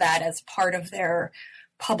after that as part of their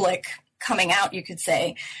public coming out, you could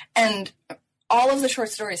say. And all of the short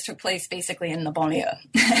stories took place basically in the banlieue.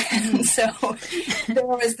 And so there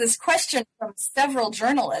was this question from several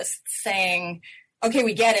journalists saying, okay,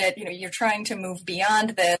 we get it. You're trying to move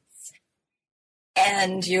beyond this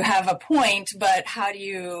and you have a point, but how do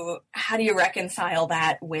you reconcile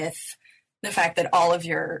that with the fact that all of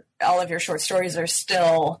your short stories are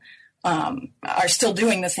still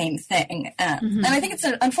doing the same thing? And I think it's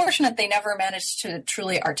unfortunate they never managed to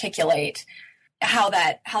truly articulate how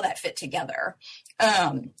that fit together.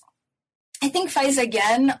 I think Faiza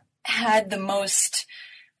again had the most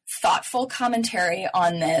thoughtful commentary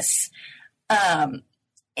on this.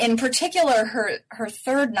 In particular, her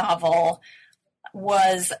third novel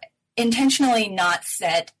was intentionally not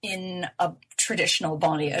set in a traditional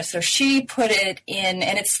banlieue. So she put it in,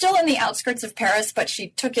 and it's still in the outskirts of Paris, but she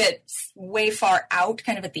took it way far out,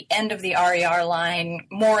 kind of at the end of the RER line,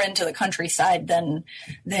 more into the countryside than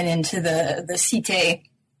into the Cité.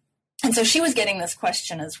 And so she was getting this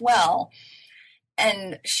question as well.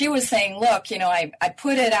 And she was saying, look, I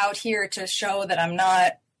put it out here to show that I'm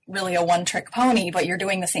not really a one-trick pony, but you're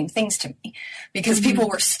doing the same things to me, because people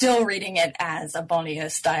were still reading it as a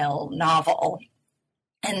banlieue-style novel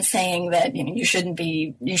and saying that you shouldn't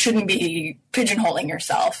be pigeonholing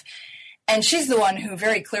yourself. And she's the one who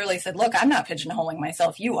very clearly said, look, I'm not pigeonholing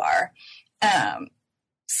myself, you are.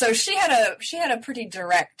 So she had a pretty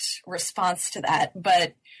direct response to that,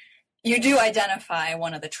 but you do identify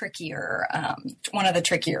one of the trickier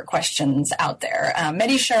questions out there.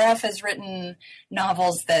 Mehdi Sharaf has written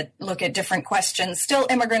novels that look at different questions, still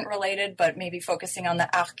immigrant related, but maybe focusing on the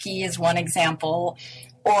Harki is one example,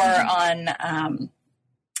 or on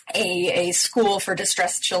a school for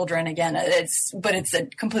distressed children. Again, it's a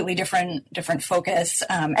completely different focus.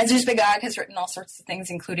 Aziz Begag has written all sorts of things,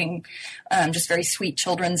 including just very sweet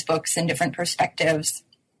children's books in different perspectives.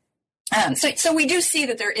 So we do see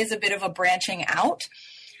that there is a bit of a branching out,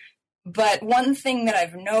 but one thing that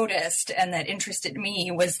I've noticed and that interested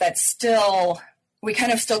me was that we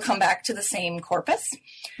kind of still come back to the same corpus,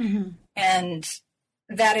 and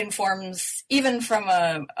that informs, even from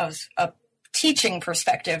a teaching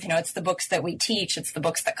perspective, it's the books that we teach, it's the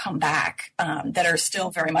books that come back that are still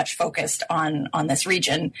very much focused on this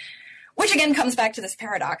region, which again comes back to this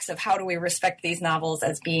paradox of how do we respect these novels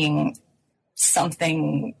as being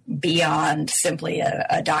something beyond simply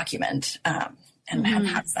a document, and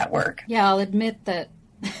how does that work? Yeah, I'll admit that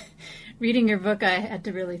reading your book, I had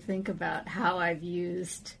to really think about how I've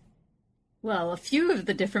used, a few of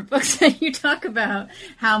the different books that you talk about,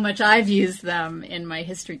 how much I've used them in my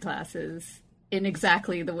history classes in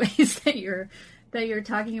exactly the ways that you're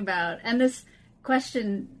talking about. And this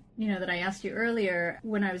question, that I asked you earlier,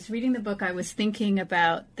 when I was reading the book, I was thinking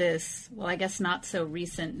about this, I guess not so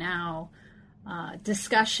recent now,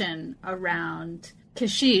 discussion around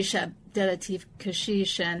Keshish, Abdelatif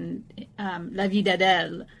Keshish, and La Vie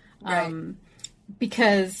d'Adèle,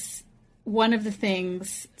 because one of the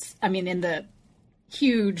things, in the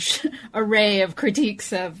huge array of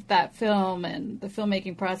critiques of that film and the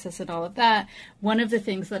filmmaking process and all of that, one of the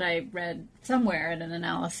things that I read somewhere in an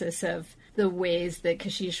analysis of the ways that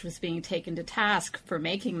Keshish was being taken to task for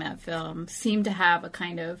making that film seemed to have a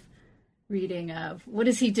kind of reading of, what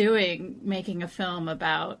is he doing making a film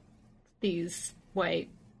about these white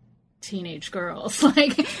teenage girls?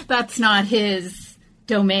 That's not his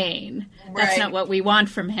domain. That's not what we want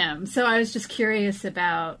from him. So I was just curious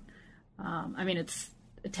about, it's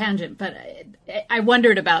a tangent, but I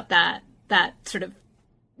wondered about that sort of,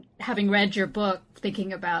 having read your book,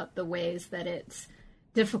 thinking about the ways that it's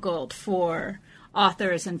difficult for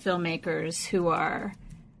authors and filmmakers who are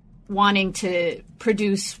wanting to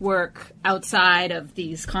produce work outside of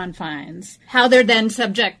these confines, how they're then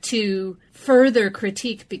subject to further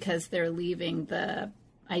critique because they're leaving the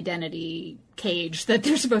identity cage that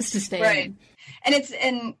they're supposed to stay in.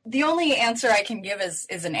 And the only answer I can give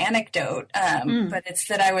is an anecdote, but it's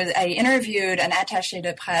that I interviewed an attaché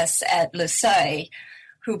de presse at Le Seuil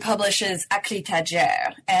who publishes Akli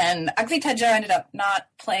Tajer, and Akli Tajer ended up not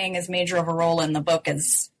playing as major of a role in the book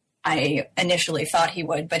as I initially thought he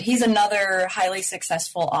would, but he's another highly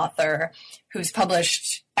successful author who's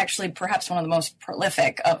published, actually perhaps one of the most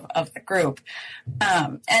prolific of the group.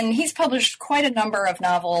 And he's published quite a number of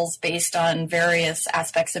novels based on various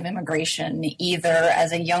aspects of immigration, either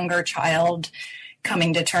as a younger child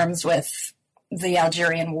coming to terms with the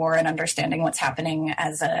Algerian War and understanding what's happening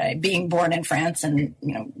as being born in France and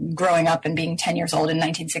growing up and being 10 years old in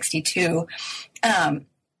 1962.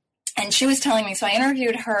 And she was telling me, so I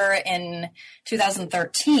interviewed her in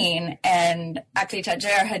 2013, and Akli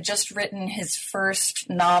Tajer had just written his first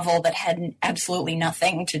novel that had absolutely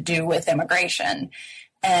nothing to do with immigration.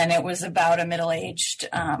 And it was about a middle-aged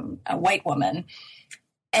a white woman.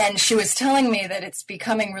 And she was telling me that it's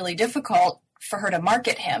becoming really difficult for her to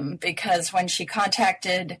market him, because when she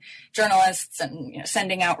contacted journalists and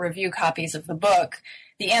sending out review copies of the book,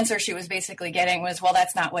 the answer she was basically getting was, well,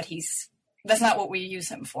 that's not what we use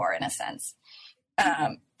him for, in a sense.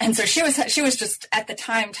 And so she was just at the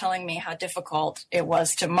time telling me how difficult it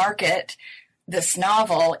was to market this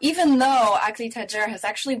novel, even though Akli Tajer has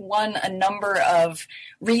actually won a number of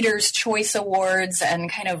Reader's Choice Awards and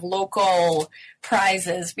kind of local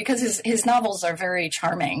prizes, because his novels are very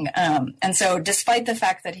charming. And so despite the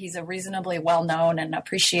fact that he's a reasonably well-known and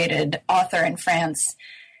appreciated author in France,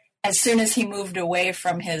 as soon as he moved away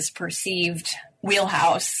from his perceived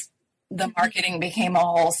wheelhouse, the marketing became a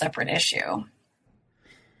whole separate issue.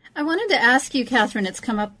 I wanted to ask you, Catherine, it's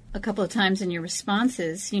come up a couple of times in your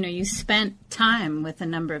responses. You spent time with a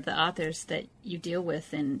number of the authors that you deal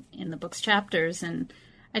with in the book's chapters, and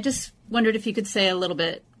I just wondered if you could say a little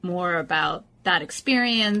bit more about that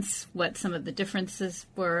experience, what some of the differences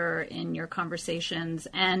were in your conversations,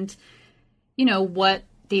 and, what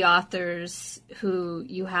the authors who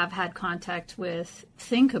you have had contact with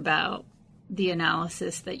think about the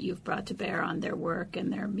analysis that you've brought to bear on their work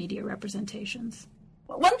and their media representations.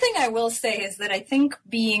 One thing I will say is that I think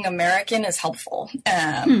being American is helpful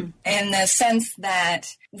in the sense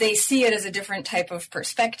that they see it as a different type of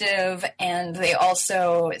perspective, and they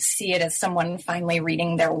also see it as someone finally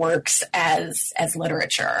reading their works as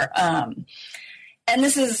literature. And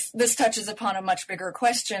this touches upon a much bigger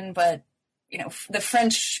question, but the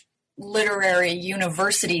French literary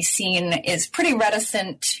university scene is pretty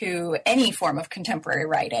reticent to any form of contemporary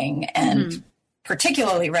writing, and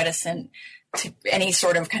particularly reticent to any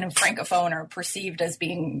sort of kind of francophone or perceived as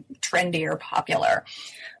being trendy or popular.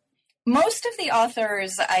 Most of the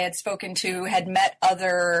authors I had spoken to had met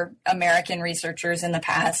other American researchers in the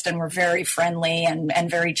past and were very friendly and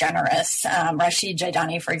very generous. Rashid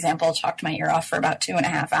Jaidani, for example, talked my ear off for about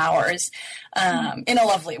 2.5 hours in a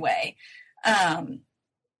lovely way.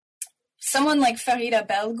 Someone like Farida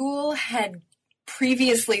Belgoul had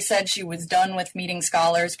previously said she was done with meeting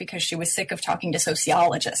scholars because she was sick of talking to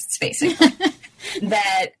sociologists, basically.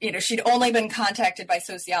 That, she'd only been contacted by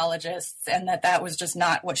sociologists and that was just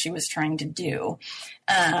not what she was trying to do.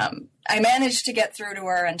 I managed to get through to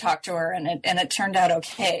her and talk to her, and it turned out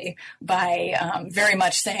okay by very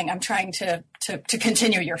much saying, I'm trying to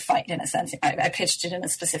continue your fight, in a sense. I pitched it in a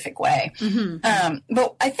specific way.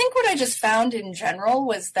 But I think what I just found in general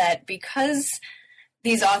was that because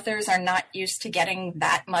these authors are not used to getting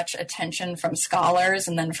that much attention from scholars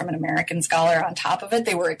and then from an American scholar on top of it,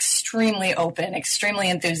 they were extremely open, extremely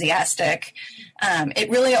enthusiastic.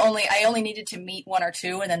 I only needed to meet one or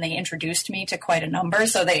two, and then they introduced me to quite a number.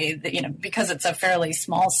 So they because it's a fairly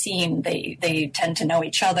small scene, they tend to know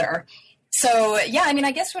each other. So, yeah,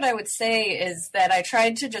 I guess what I would say is that I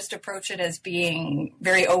tried to just approach it as being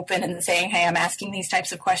very open and saying, hey, I'm asking these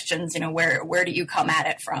types of questions, where do you come at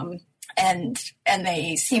it from? And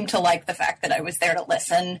they seemed to like the fact that I was there to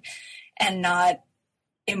listen and not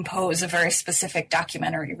impose a very specific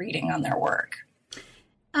documentary reading on their work.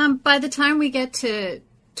 By the time we get to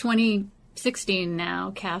 2016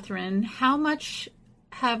 now, Catherine, how much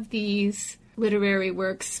have these literary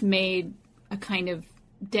works made a kind of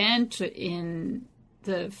dent in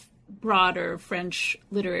the broader French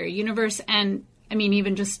literary universe? And,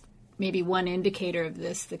 even just maybe one indicator of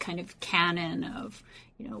this, the kind of canon of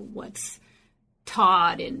what's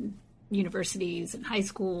taught in universities and high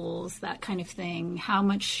schools, that kind of thing. How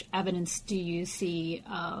much evidence do you see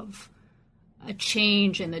of a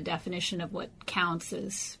change in the definition of what counts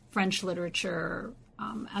as French literature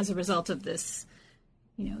as a result of this,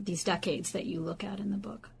 these decades that you look at in the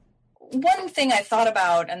book? One thing I thought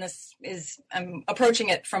about, and I'm approaching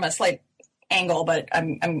it from a slight angle, but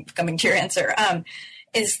I'm coming to your answer,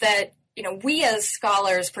 is that we as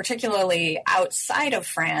scholars, particularly outside of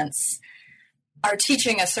France, are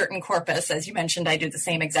teaching a certain corpus. As you mentioned, I do the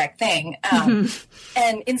same exact thing.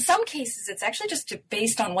 And in some cases, it's actually just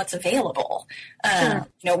based on what's available.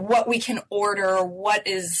 Sure. What we can order, what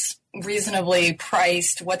is reasonably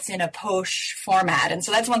priced, what's in a poche format. And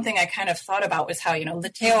so that's one thing I kind of thought about was how, Le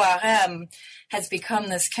Théorème has become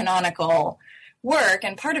this canonical work,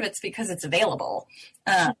 and part of it's because it's available.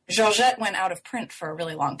 Georgette went out of print for a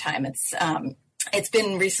really long time. It's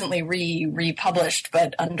been recently republished,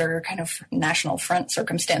 but under kind of National Front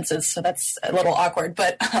circumstances, so that's a little awkward.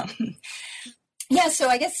 But yeah, so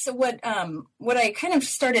I guess what I kind of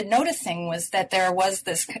started noticing was that there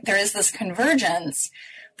is this convergence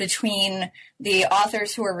between the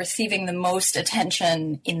authors who are receiving the most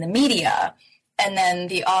attention in the media, and then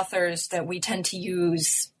the authors that we tend to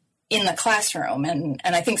use in the classroom. And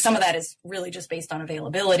I think some of that is really just based on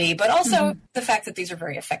availability, but also the fact that these are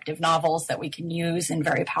very effective novels that we can use in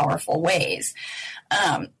very powerful ways.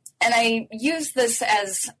 And I use this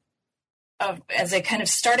as a kind of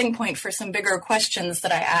starting point for some bigger questions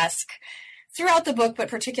that I ask throughout the book, but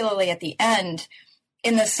particularly at the end,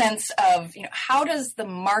 in the sense of, how does the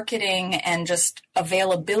marketing and just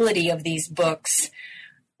availability of these books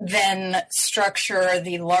then structure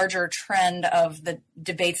the larger trend of the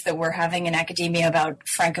debates that we're having in academia about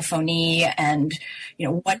francophonie and,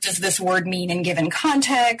 what does this word mean in given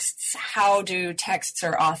contexts? How do texts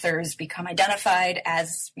or authors become identified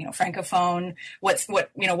as, francophone?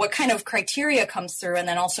 What kind of criteria comes through? And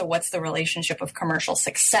then also what's the relationship of commercial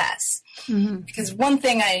success? Mm-hmm. Because one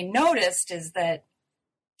thing I noticed is that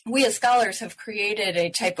we as scholars have created a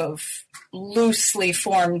type of loosely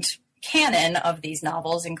formed canon of these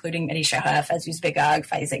novels, including Mary Sharaf, Azouz Begag,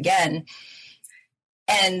 Faiza Again,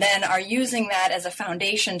 and then are using that as a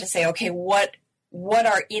foundation to say, okay, what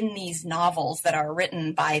are in these novels that are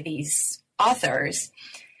written by these authors?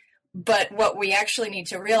 But what we actually need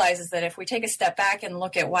to realize is that if we take a step back and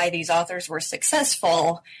look at why these authors were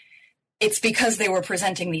successful, it's because they were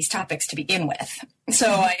presenting these topics to begin with. So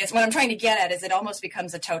I guess what I'm trying to get at is it almost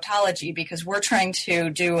becomes a tautology, because we're trying to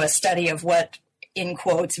do a study of what, in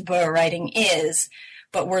quotes, Beur writing is,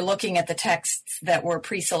 but we're looking at the texts that were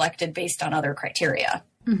pre-selected based on other criteria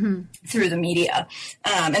through the media.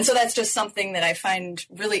 And so that's just something that I find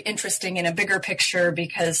really interesting in a bigger picture,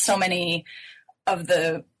 because so many of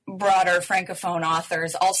the broader Francophone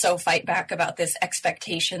authors also fight back about this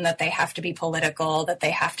expectation that they have to be political, that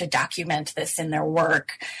they have to document this in their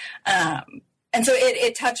work. And so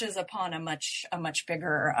it touches upon a much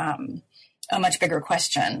bigger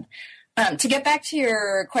question. To get back to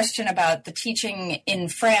your question about the teaching in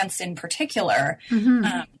France in particular,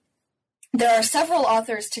 there are several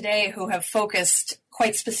authors today who have focused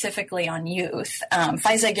quite specifically on youth.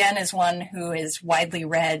 Faiza Again is one who is widely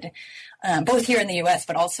read, both here in the U.S.,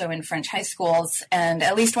 but also in French high schools. And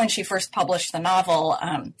at least when she first published the novel,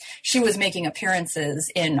 she was making appearances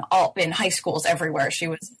in high schools everywhere. She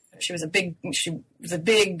was a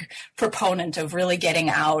big proponent of really getting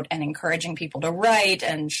out and encouraging people to write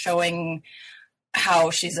and showing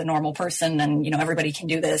how she's a normal person and, everybody can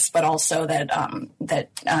do this, but also that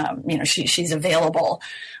she's available.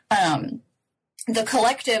 The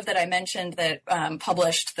collective that I mentioned that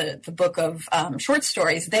published the book of short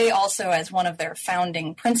stories, they also, as one of their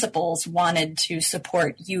founding principles, wanted to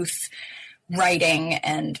support youth writing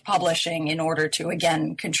and publishing in order to,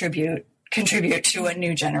 again, contribute to a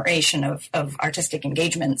new generation of artistic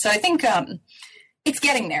engagement. So I think it's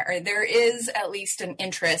getting there. There is at least an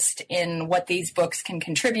interest in what these books can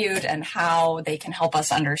contribute and how they can help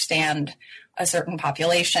us understand a certain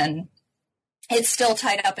population. It's still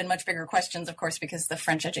tied up in much bigger questions, of course, because the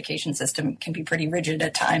French education system can be pretty rigid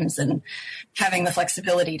at times, and having the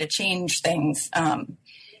flexibility to change things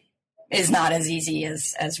is not as easy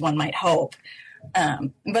as one might hope.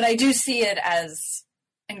 But I do see it as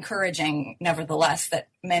encouraging, nevertheless, that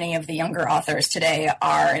many of the younger authors today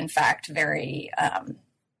are, in fact, very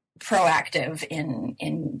proactive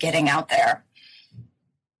in getting out there.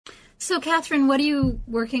 So, Catherine, what are you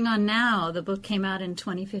working on now? The book came out in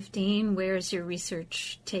 2015. Where's your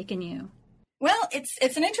research taken you? Well,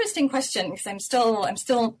 it's an interesting question, because I'm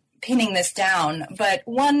still pinning this down. But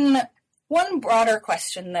one broader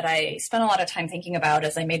question that I spent a lot of time thinking about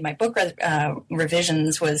as I made my book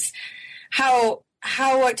revisions was how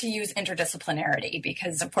to use interdisciplinarity,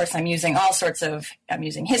 because of course I'm using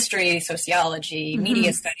history, sociology,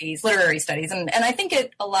 media studies, literary studies, and I think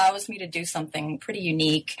it allows me to do something pretty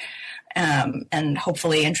unique and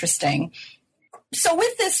hopefully interesting. So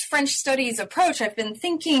with this French studies approach, I've been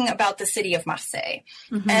thinking about the city of Marseille.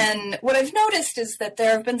 And what I've noticed is that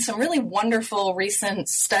there have been some really wonderful recent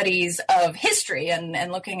studies of history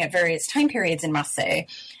and looking at various time periods in Marseille.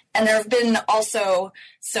 And there have been also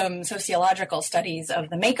some sociological studies of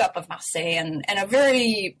the makeup of Marseille and a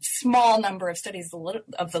very small number of studies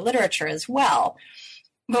of the literature as well.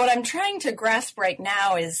 But what I'm trying to grasp right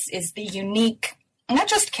now is the unique, not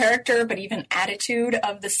just character, but even attitude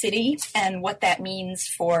of the city and what that means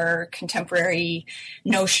for contemporary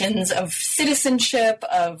notions of citizenship,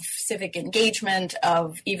 of civic engagement,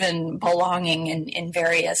 of even belonging in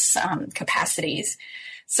various capacities.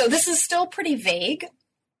 So this is still pretty vague.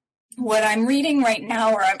 What I'm reading right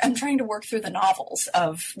now, or I'm trying to work through the novels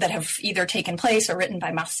that have either taken place or written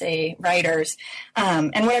by Marseille writers.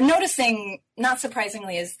 And what I'm noticing, not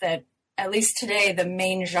surprisingly, is that at least today, the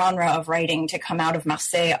main genre of writing to come out of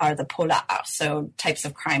Marseille are the polar, so types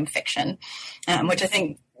of crime fiction, which I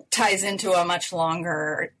think ties into a much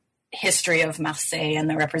longer history of Marseille and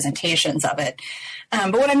the representations of it.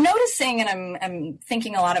 But what I'm noticing and I'm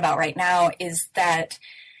thinking a lot about right now is that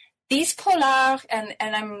these polar, and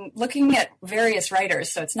I'm looking at various writers,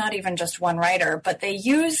 so it's not even just one writer, but they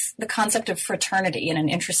use the concept of fraternity in an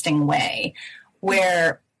interesting way,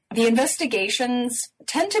 where the investigations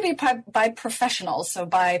tend to be by professionals, so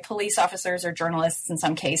by police officers or journalists in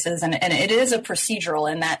some cases, and it is a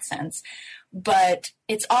procedural in that sense. But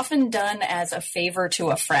it's often done as a favor to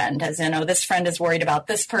a friend, as in, oh, this friend is worried about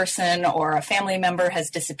this person, or a family member has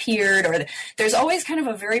disappeared, or there's always kind of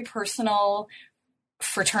a very personal,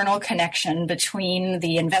 fraternal connection between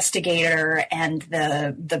the investigator and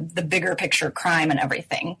the bigger picture crime and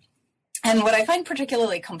everything. And what I find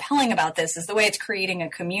particularly compelling about this is the way it's creating a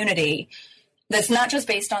community that's not just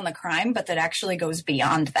based on the crime, but that actually goes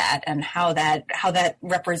beyond that, and how that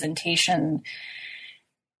representation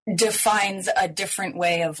defines a different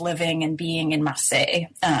way of living and being in Marseille.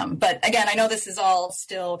 But again, I know this is all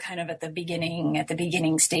still kind of at the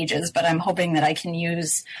beginning stages, but I'm hoping that I can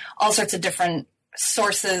use all sorts of different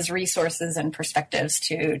sources, resources, and perspectives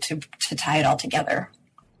to tie it all together.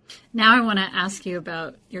 Now I want to ask you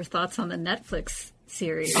about your thoughts on the Netflix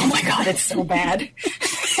series. Oh my God, it's so bad.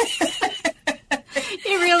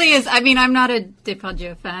 It really is. I mean, I'm not a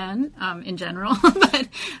Depardieu fan in general, but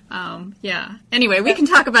yeah. Anyway, we can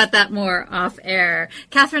talk about that more off air.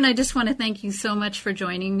 Catherine, I just want to thank you so much for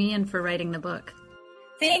joining me and for writing the book.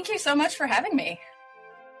 Thank you so much for having me.